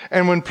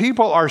 And when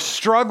people are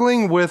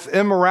struggling with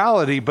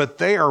immorality, but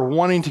they are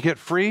wanting to get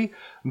free,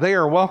 They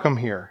are welcome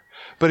here.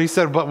 But he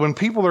said, but when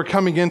people are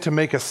coming in to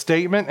make a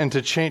statement and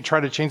to try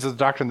to change the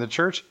doctrine of the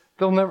church,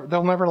 they'll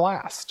never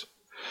last.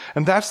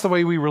 And that's the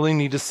way we really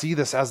need to see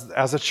this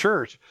as a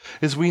church,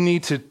 is we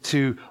need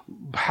to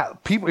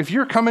have people. If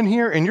you're coming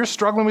here and you're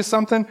struggling with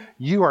something,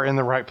 you are in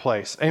the right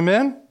place.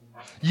 Amen?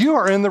 You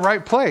are in the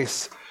right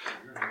place.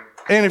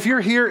 And if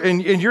you're here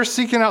and you're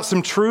seeking out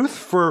some truth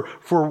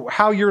for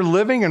how you're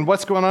living and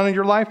what's going on in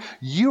your life,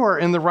 you are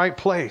in the right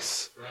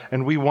place.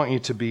 And we want you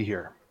to be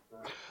here.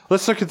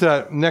 Let's look at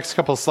the next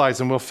couple of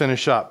slides and we'll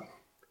finish up.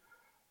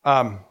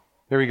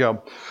 There we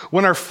go.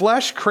 When our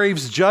flesh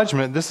craves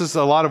judgment, this is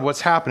a lot of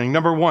what's happening.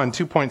 Number one,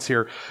 2 points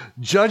here.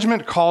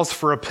 Judgment calls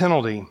for a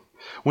penalty.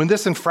 With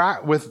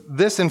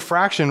this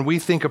infraction, we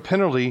think a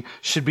penalty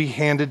should be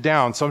handed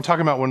down. So I'm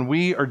talking about when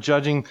we are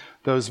judging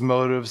those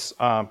motives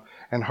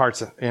and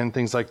hearts and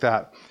things like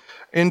that.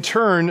 In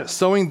turn,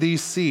 sowing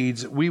these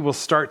seeds, we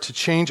start to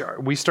change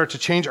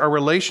our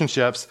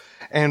relationships,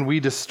 and we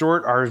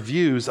distort our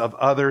views of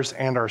others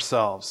and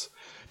ourselves.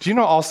 Do you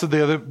know also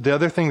the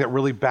other thing that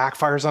really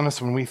backfires on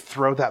us when we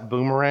throw that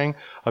boomerang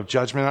of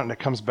judgment out and it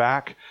comes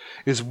back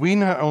is we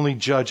not only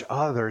judge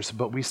others,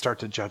 but we start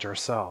to judge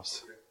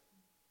ourselves.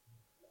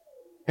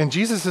 And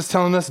Jesus is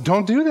telling us,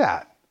 don't do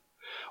that.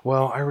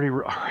 Well, I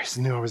always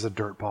knew I was a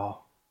dirtball.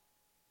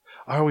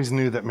 I always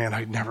knew that, man,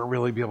 I'd never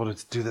really be able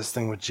to do this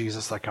thing with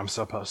Jesus like I'm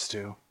supposed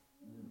to.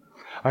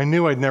 I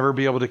knew I'd never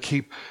be able to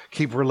keep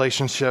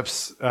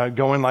relationships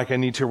going like I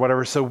need to or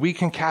whatever. So we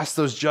can cast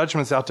those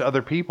judgments out to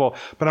other people.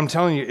 But I'm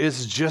telling you,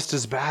 it's just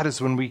as bad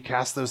as when we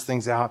cast those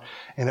things out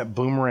and it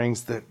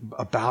boomerangs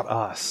about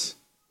us.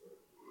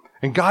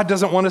 And God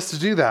doesn't want us to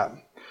do that.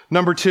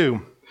 Number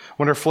two,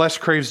 when our flesh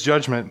craves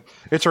judgment,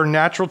 it's our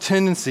natural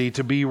tendency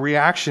to be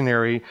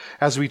reactionary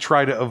as we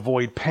try to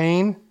avoid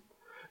pain,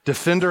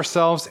 defend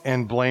ourselves,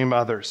 and blame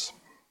others.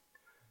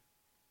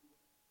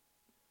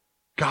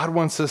 God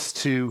wants us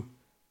to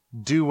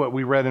do what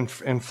we read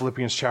in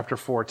Philippians chapter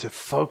 4, to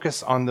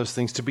focus on those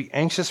things, to be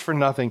anxious for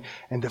nothing,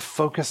 and to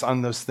focus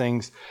on those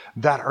things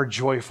that are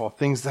joyful,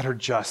 things that are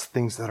just,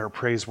 things that are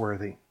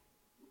praiseworthy.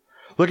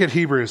 Look at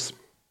Hebrews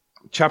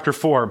chapter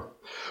 4.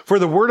 For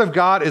the word of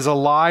God is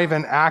alive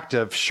and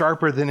active,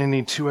 sharper than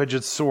any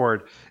two-edged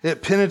sword.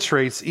 It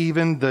penetrates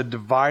even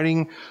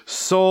dividing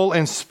soul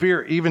and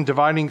spirit,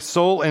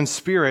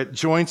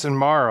 joints and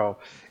marrow.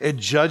 It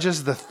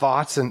judges the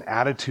thoughts and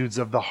attitudes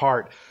of the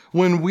heart.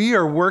 When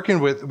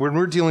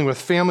we're dealing with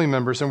family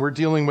members and we're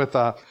dealing with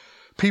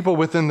people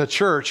within the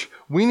church,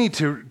 we need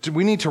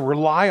to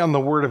rely on the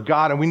word of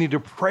God, and we need to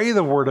pray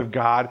the word of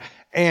God.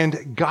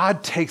 And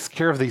God takes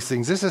care of these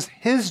things. This is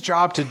his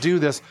job to do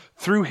this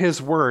through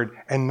his word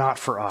and not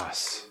for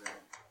us.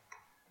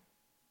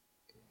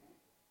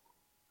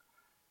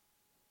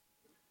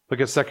 Look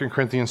at 2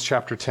 Corinthians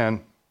chapter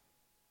 10.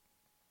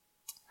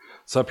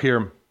 It's up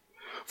here.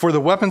 For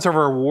the weapons of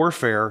our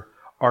warfare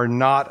are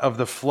not of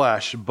the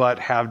flesh, but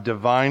have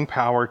divine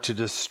power to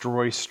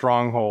destroy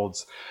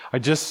strongholds. I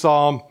just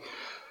saw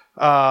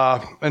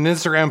an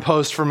Instagram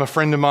post from a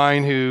friend of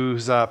mine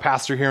who's a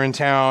pastor here in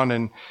town,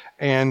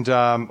 and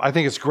I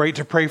think it's great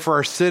to pray for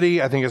our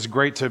city. I think it's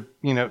great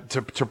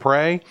to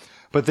pray.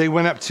 But they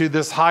went up to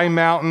this high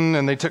mountain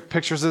and they took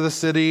pictures of the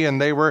city,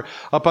 and they were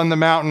up on the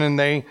mountain, and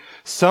they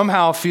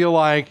somehow feel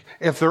like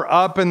if they're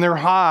up and they're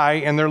high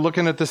and they're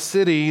looking at the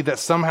city, that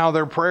somehow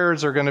their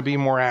prayers are going to be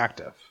more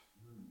active.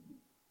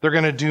 They're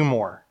going to do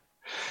more.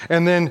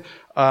 And then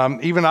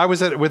even I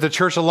was with a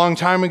church a long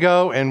time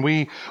ago, and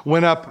we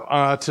went up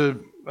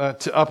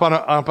up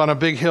on a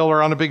big hill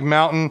or on a big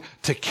mountain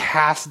to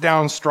cast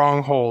down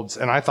strongholds.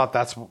 And I thought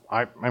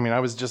I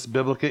was just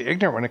biblically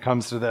ignorant when it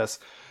comes to this.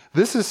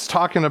 This is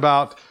talking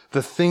about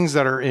the things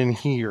that are in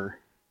here,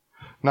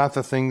 not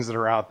the things that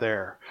are out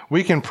there.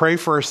 We can pray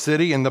for our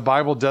city, and the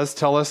Bible does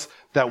tell us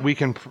that we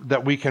can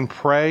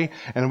pray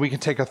and we can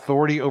take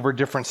authority over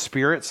different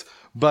spirits.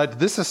 But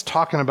this is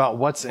talking about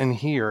what's in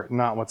here,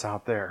 not what's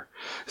out there.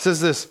 It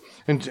says this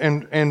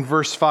in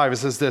verse 5. It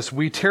says this: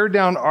 we tear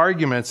down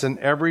arguments and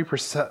every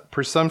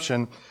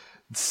presumption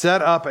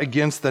set up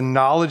against the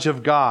knowledge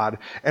of God,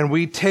 and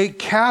we take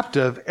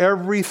captive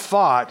every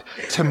thought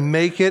to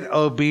make it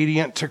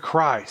obedient to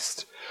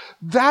Christ.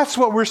 That's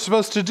what we're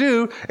supposed to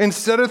do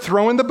instead of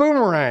throwing the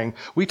boomerang.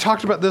 We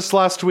talked about this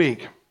last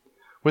week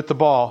with the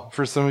ball.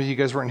 For some of you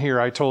guys weren't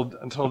here, I told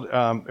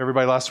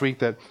everybody last week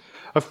that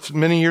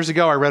many years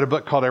ago, I read a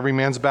book called Every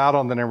Man's Battle,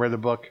 and then I read a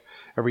book,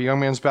 Every Young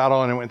Man's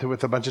Battle, and I went through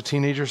with a bunch of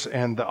teenagers,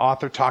 and the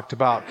author talked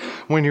about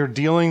when you're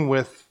dealing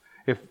with,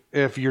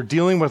 if you're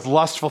dealing with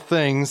lustful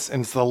things,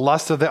 and it's the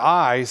lust of the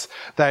eyes,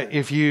 that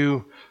if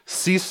you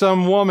see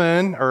some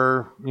woman,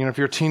 or if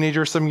you're a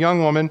teenager, some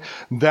young woman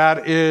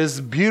that is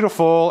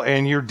beautiful,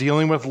 and you're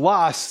dealing with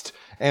lust,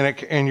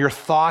 and your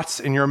thoughts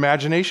and your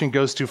imagination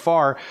goes too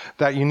far,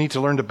 that you need to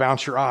learn to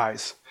bounce your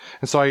eyes.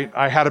 And so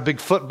I had a big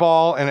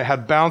football, and it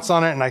had bounce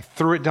on it, and I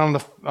threw it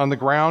down on the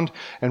ground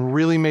and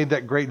really made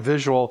that great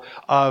visual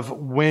of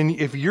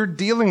if you're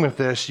dealing with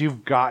this,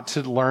 you've got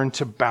to learn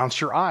to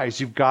bounce your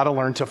eyes. You've got to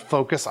learn to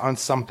focus on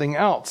something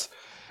else.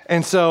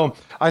 And so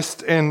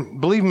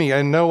and believe me,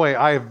 in no way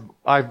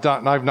I've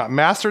not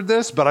mastered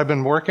this, but I've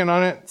been working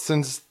on it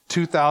since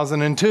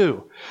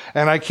 2002,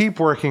 and I keep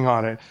working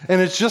on it.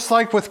 And it's just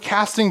like with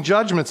casting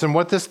judgments, and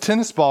what this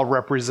tennis ball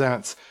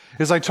represents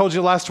is, I told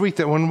you last week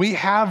that when we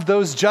have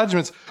those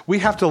judgments, we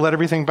have to let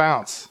everything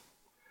bounce.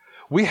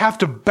 We have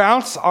to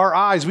bounce our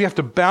eyes. We have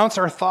to bounce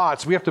our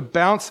thoughts. We have to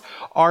bounce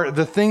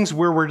the things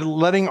where we're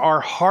letting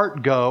our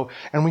heart go,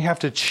 and we have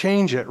to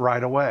change it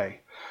right away.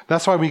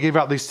 That's why we gave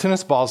out these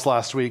tennis balls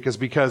last week, is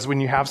because when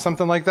you have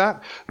something like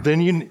that, then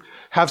you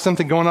have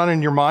something going on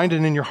in your mind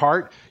and in your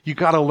heart, you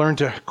got to learn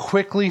to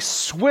quickly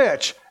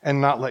switch and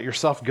not let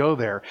yourself go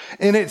there.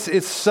 And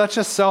it's such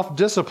a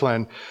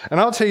self-discipline. And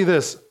I'll tell you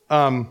this,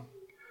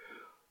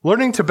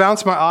 learning to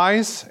bounce my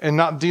eyes and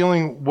not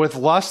dealing with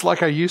lust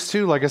like I used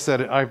to, like I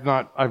said, I've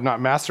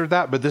not mastered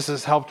that, but this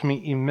has helped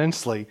me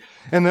immensely.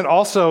 And then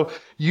also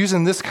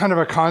using this kind of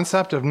a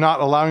concept of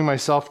not allowing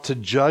myself to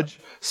judge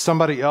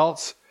somebody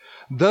else,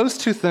 those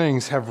two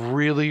things have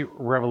really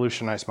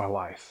revolutionized my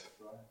life.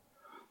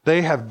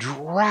 They have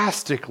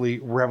drastically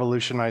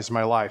revolutionized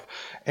my life.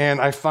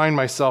 And I find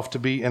myself to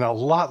be in a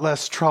lot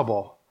less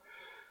trouble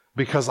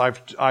because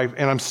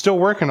I'm still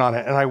working on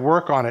it, and I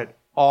work on it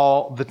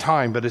all the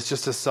time, but it's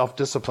just a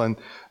self-discipline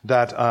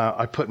that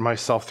I put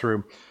myself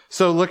through.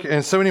 So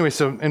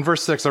in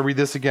verse 6, I'll read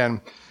this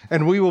again.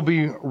 And we will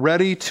be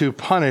ready to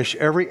punish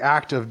every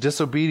act of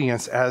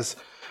disobedience as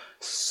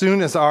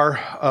soon as our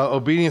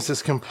obedience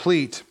is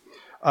complete.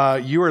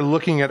 You are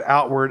looking at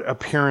outward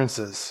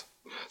appearances.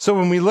 So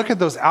when we look at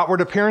those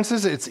outward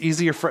appearances, it's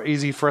easy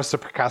for us to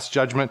cast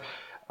judgment.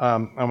 I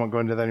won't go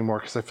into that anymore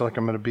because I feel like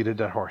I'm going to beat a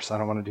dead horse. I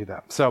don't want to do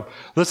that. So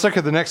let's look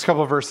at the next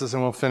couple of verses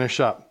and we'll finish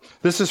up.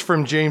 This is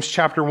from James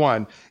chapter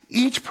 1.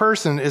 Each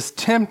person is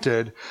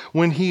tempted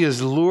when he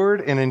is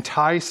lured and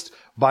enticed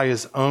by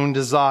his own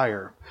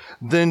desire.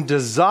 Then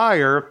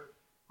desire,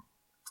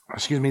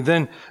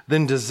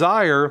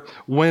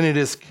 when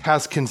it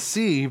has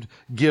conceived,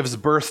 gives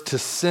birth to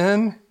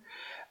sin.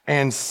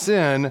 And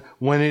sin,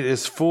 when it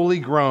is fully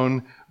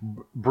grown,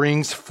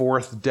 brings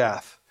forth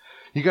death.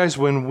 You guys,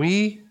 when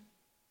we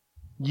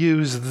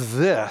use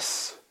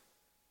this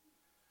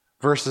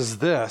versus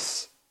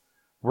this,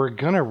 we're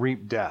going to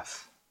reap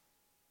death.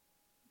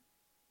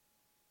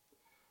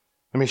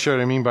 Let me show you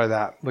what I mean by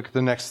that. Look at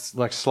the next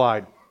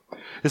slide.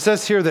 It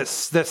says here that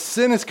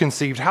sin is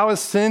conceived. How is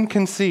sin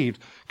conceived?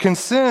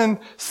 Sin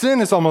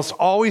is almost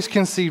always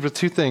conceived with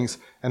two things,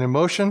 an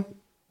emotion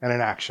and an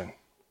action.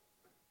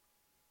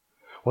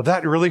 Well,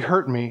 that really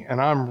hurt me, and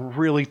I'm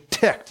really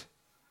ticked.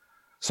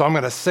 So I'm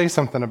going to say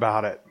something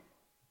about it.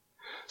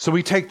 So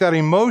we take that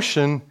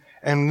emotion,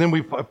 and then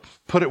we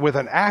put it with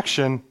an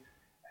action.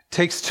 It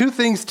takes two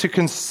things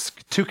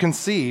to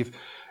conceive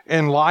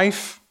in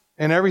life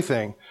and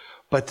everything.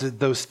 But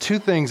those two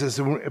things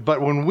but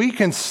when we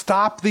can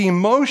stop the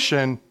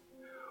emotion,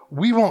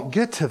 we won't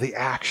get to the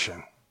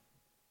action.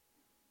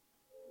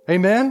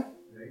 Amen?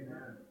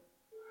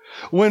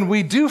 When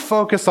we do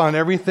focus on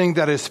everything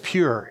that is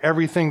pure,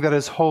 everything that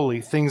is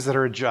holy, things that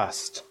are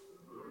just,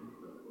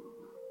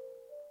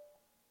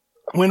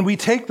 when we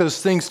take those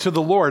things to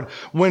the Lord,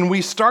 when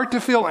we start to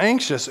feel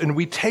anxious and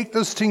we take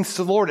those things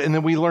to the Lord, and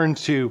then we learn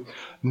to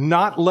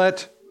not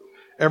let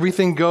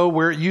everything go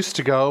where it used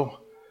to go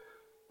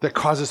that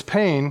causes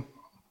pain,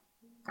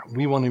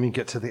 we won't even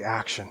get to the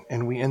action,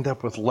 and we end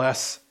up with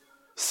less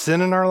sin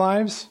in our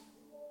lives,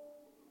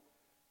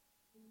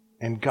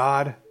 and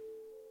God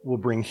will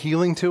bring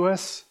healing to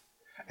us,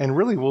 and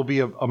really will be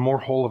a more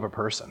whole of a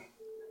person.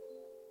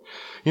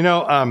 You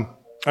know,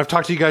 I've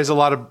talked to you guys a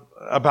lot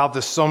about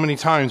this so many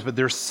times, but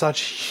there's such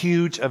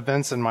huge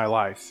events in my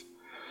life.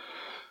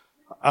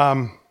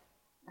 But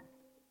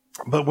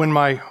when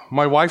my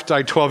wife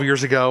died 12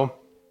 years ago,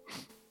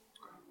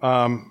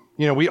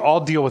 we all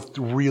deal with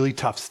really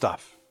tough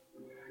stuff.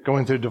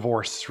 Going through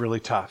divorce is really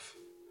tough.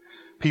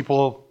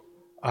 People,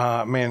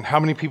 how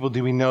many people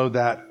do we know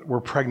that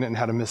were pregnant and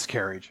had a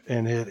miscarriage?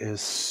 And it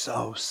is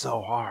so,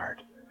 so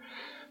hard.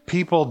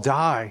 People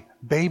die.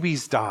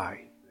 Babies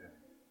die.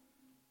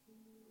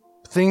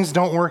 Things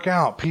don't work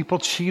out. People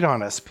cheat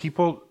on us.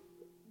 People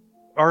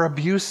are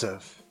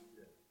abusive.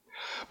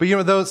 But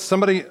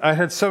I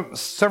had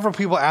several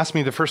people ask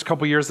me the first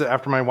couple years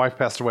after my wife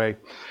passed away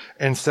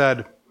and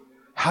said,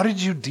 how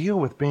did you deal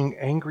with being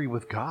angry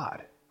with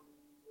God?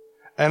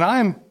 And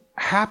I'm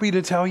happy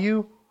to tell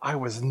you, I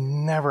was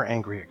never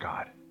angry at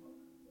God.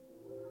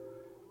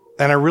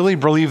 And I really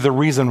believe the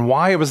reason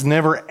why I was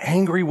never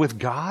angry with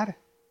God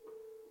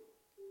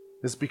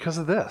is because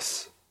of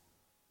this.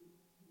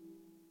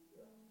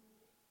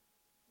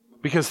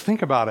 Because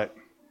think about it.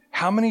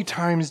 How many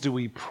times do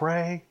we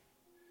pray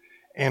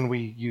and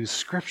we use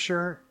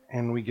scripture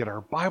and we get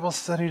our Bible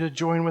study to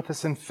join with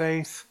us in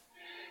faith,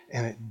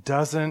 and it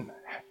doesn't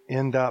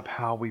end up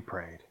how we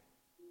prayed?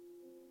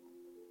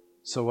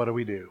 So what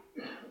do?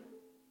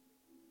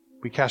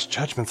 We cast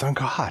judgments on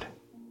God.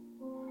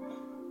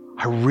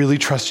 I really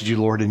trusted you,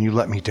 Lord, and you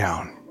let me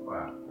down.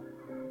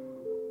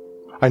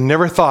 I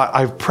never thought,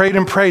 I've prayed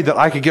and prayed that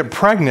I could get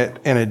pregnant,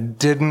 and it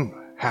didn't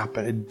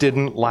happen. It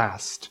didn't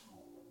last.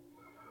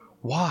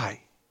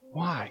 Why?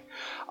 Why?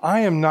 I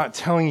am not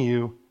telling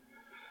you,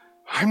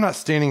 I'm not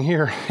standing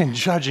here and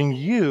judging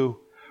you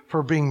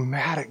for being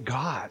mad at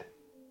God.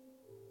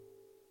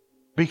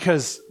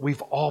 Because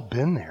we've all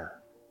been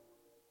there.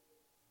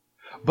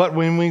 But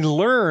when we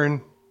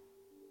learn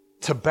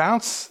to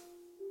bounce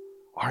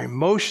our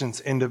emotions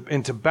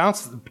and to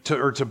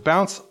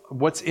bounce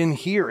what's in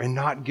here and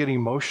not get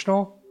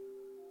emotional,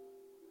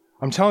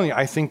 I'm telling you,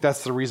 I think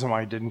that's the reason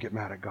why I didn't get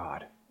mad at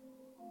God.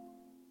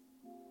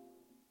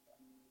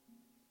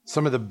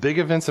 Some of the big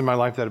events in my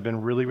life that have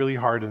been really, really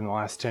hard in the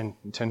last 10,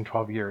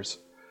 12 years,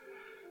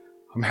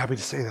 I'm happy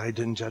to say that I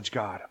didn't judge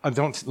God.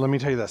 Let me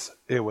tell you this.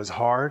 It was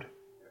hard,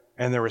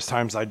 and there was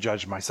times I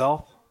judged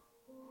myself.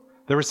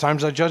 There was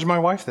times I judged my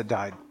wife that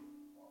died.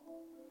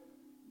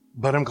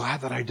 But I'm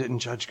glad that I didn't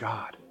judge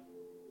God.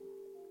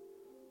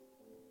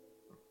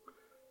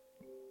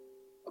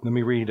 Let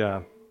me read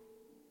one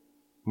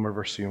more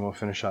verse to you and we'll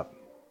finish up.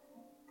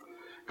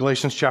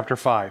 Galatians chapter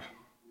 5.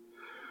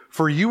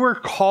 For you are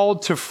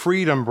called to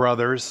freedom,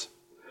 brothers.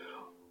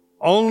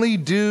 Only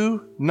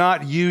do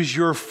not use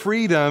your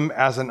freedom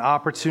as an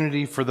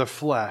opportunity for the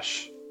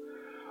flesh,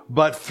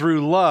 but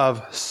through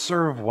love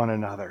serve one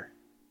another.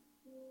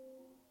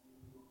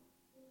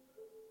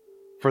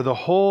 For the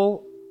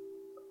whole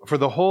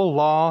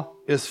law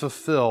is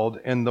fulfilled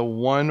in the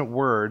one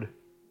word,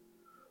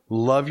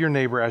 love your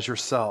neighbor as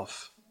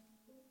yourself.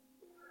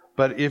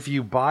 But if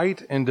you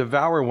bite and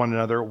devour one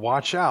another,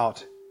 watch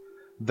out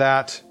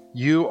that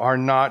you are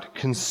not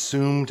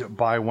consumed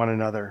by one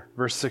another.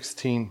 Verse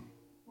 16.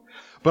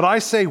 But I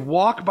say,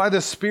 walk by the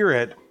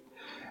Spirit,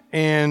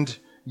 and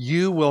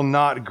you will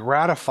not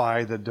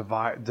gratify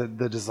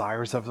the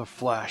desires of the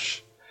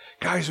flesh.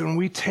 Guys, when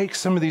we take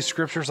some of these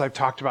scriptures I've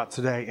talked about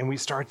today and we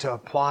start to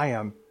apply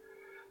them,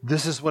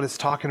 this is what it's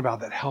talking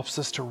about that helps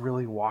us to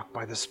really walk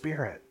by the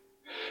Spirit.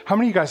 How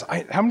many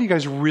of you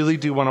guys really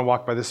do want to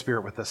walk by the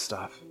Spirit with this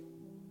stuff?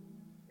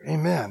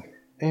 Amen.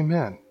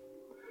 Amen.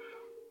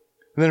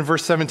 And then in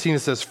verse 17 it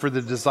says, for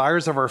the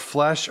desires of our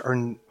flesh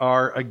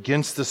are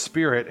against the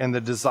Spirit, and the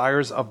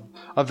desires of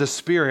the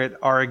Spirit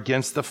are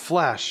against the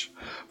flesh.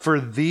 For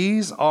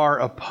these are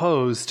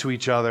opposed to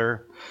each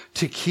other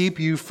to keep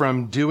you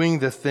from doing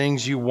the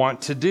things you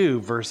want to do.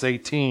 Verse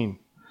 18.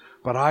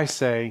 But I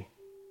say,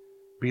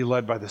 be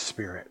led by the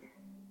Spirit.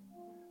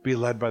 Be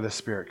led by the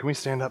Spirit. Can we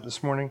stand up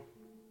this morning?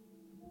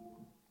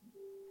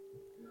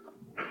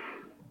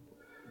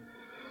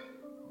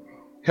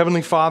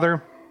 Heavenly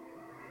Father,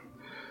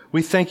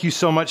 we thank you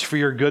so much for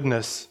your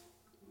goodness.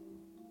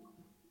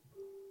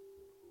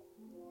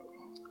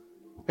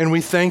 And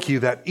we thank you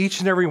that each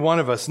and every one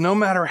of us, no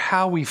matter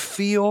how we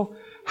feel,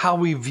 how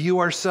we view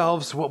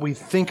ourselves, what we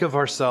think of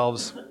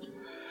ourselves,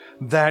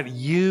 that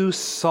you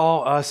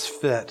saw us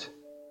fit.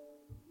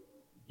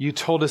 You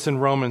told us in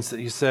Romans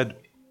that you said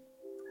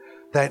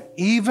that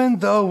even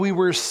though we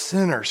were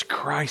sinners,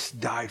 Christ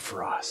died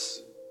for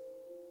us.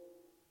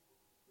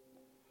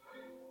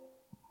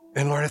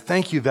 And Lord, I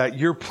thank you that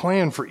your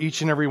plan for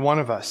each and every one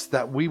of us,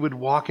 that we would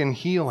walk in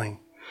healing,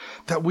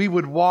 that we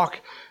would walk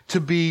to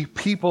be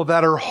people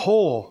that are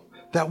whole,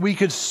 that we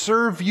could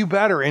serve you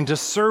better and to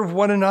serve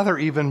one another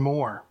even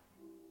more.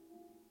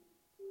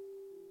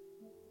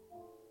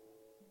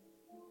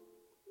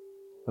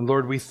 And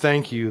Lord, we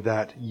thank you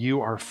that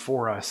you are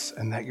for us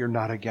and that you're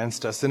not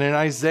against us. And in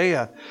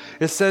Isaiah,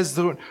 it says,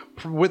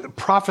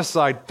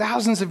 prophesied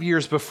thousands of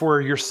years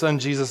before your son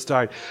Jesus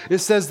died, it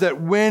says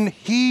that when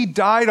he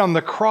died on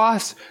the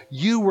cross,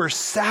 you were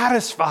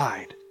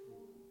satisfied.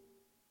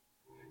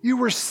 You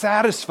were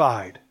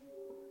satisfied.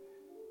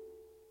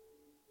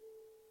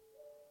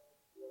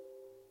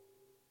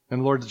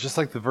 And Lord, just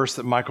like the verse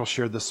that Michael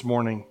shared this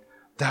morning,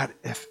 that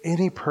if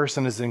any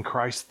person is in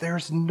Christ,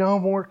 there's no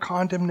more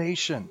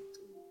condemnation.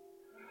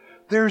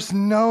 There's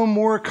no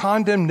more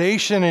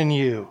condemnation in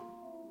you.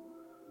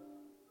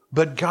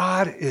 But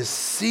God is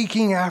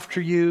seeking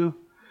after you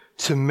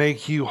to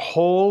make you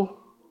whole,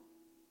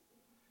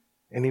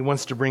 and he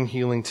wants to bring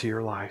healing to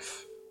your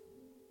life.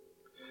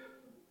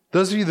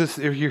 Those of you that,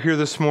 if you're here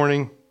this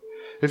morning,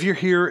 if you're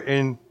here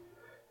and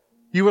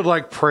you would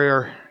like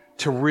prayer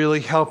to really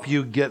help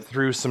you get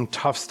through some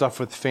tough stuff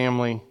with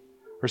family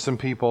or some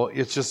people,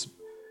 you've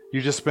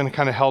just been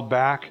kind of held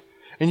back.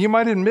 And you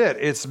might admit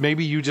it's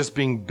maybe you just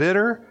being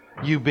bitter,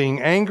 you being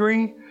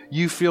angry,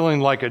 you feeling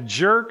like a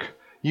jerk,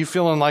 you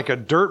feeling like a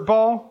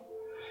dirtball.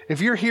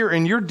 If you're here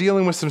and you're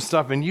dealing with some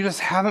stuff and you just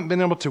haven't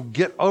been able to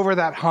get over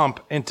that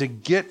hump and to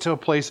get to a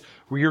place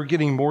where you're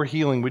getting more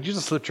healing, would you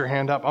just lift your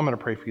hand up? I'm going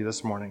to pray for you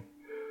this morning.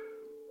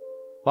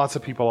 Lots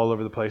of people all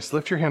over the place.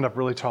 Lift your hand up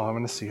really tall. I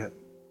want to see it.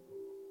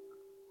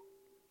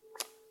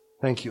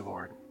 Thank you,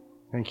 Lord.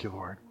 Thank you,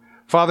 Lord.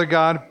 Father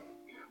God,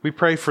 we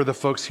pray for the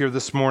folks here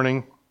this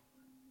morning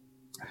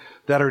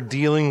that are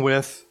dealing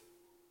with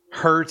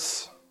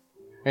hurts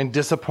and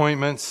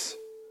disappointments.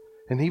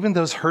 And even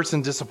those hurts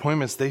and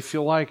disappointments, they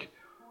feel like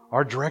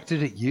are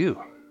directed at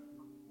you.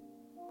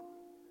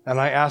 And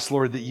I ask,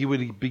 Lord, that you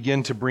would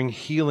begin to bring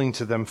healing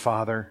to them,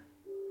 Father,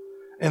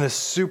 in a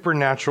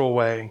supernatural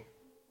way.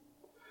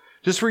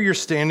 Just where you're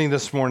standing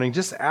this morning,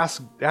 just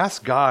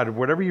ask God,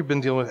 whatever you've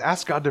been dealing with,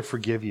 ask God to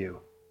forgive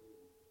you.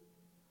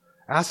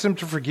 Ask Him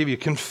to forgive you.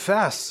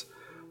 Confess.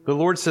 The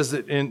Lord says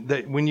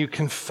that when you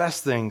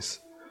confess things,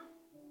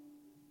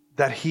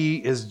 that He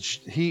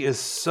is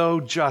so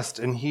just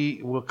and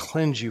He will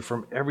cleanse you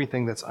from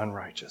everything that's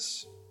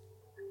unrighteous.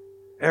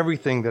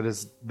 Everything that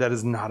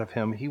is not of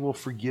Him, He will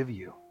forgive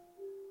you.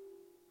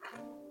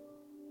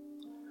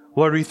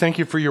 Lord, we thank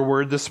you for your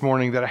word this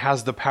morning, that it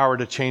has the power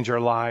to change our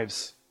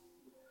lives.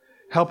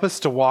 Help us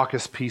to walk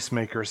as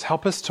peacemakers.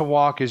 Help us to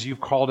walk as you've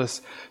called us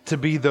to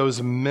be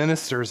those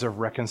ministers of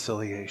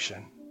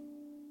reconciliation.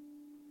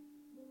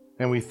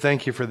 And we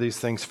thank you for these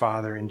things,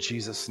 Father, in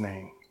Jesus'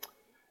 name.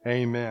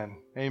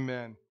 Amen.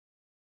 Amen.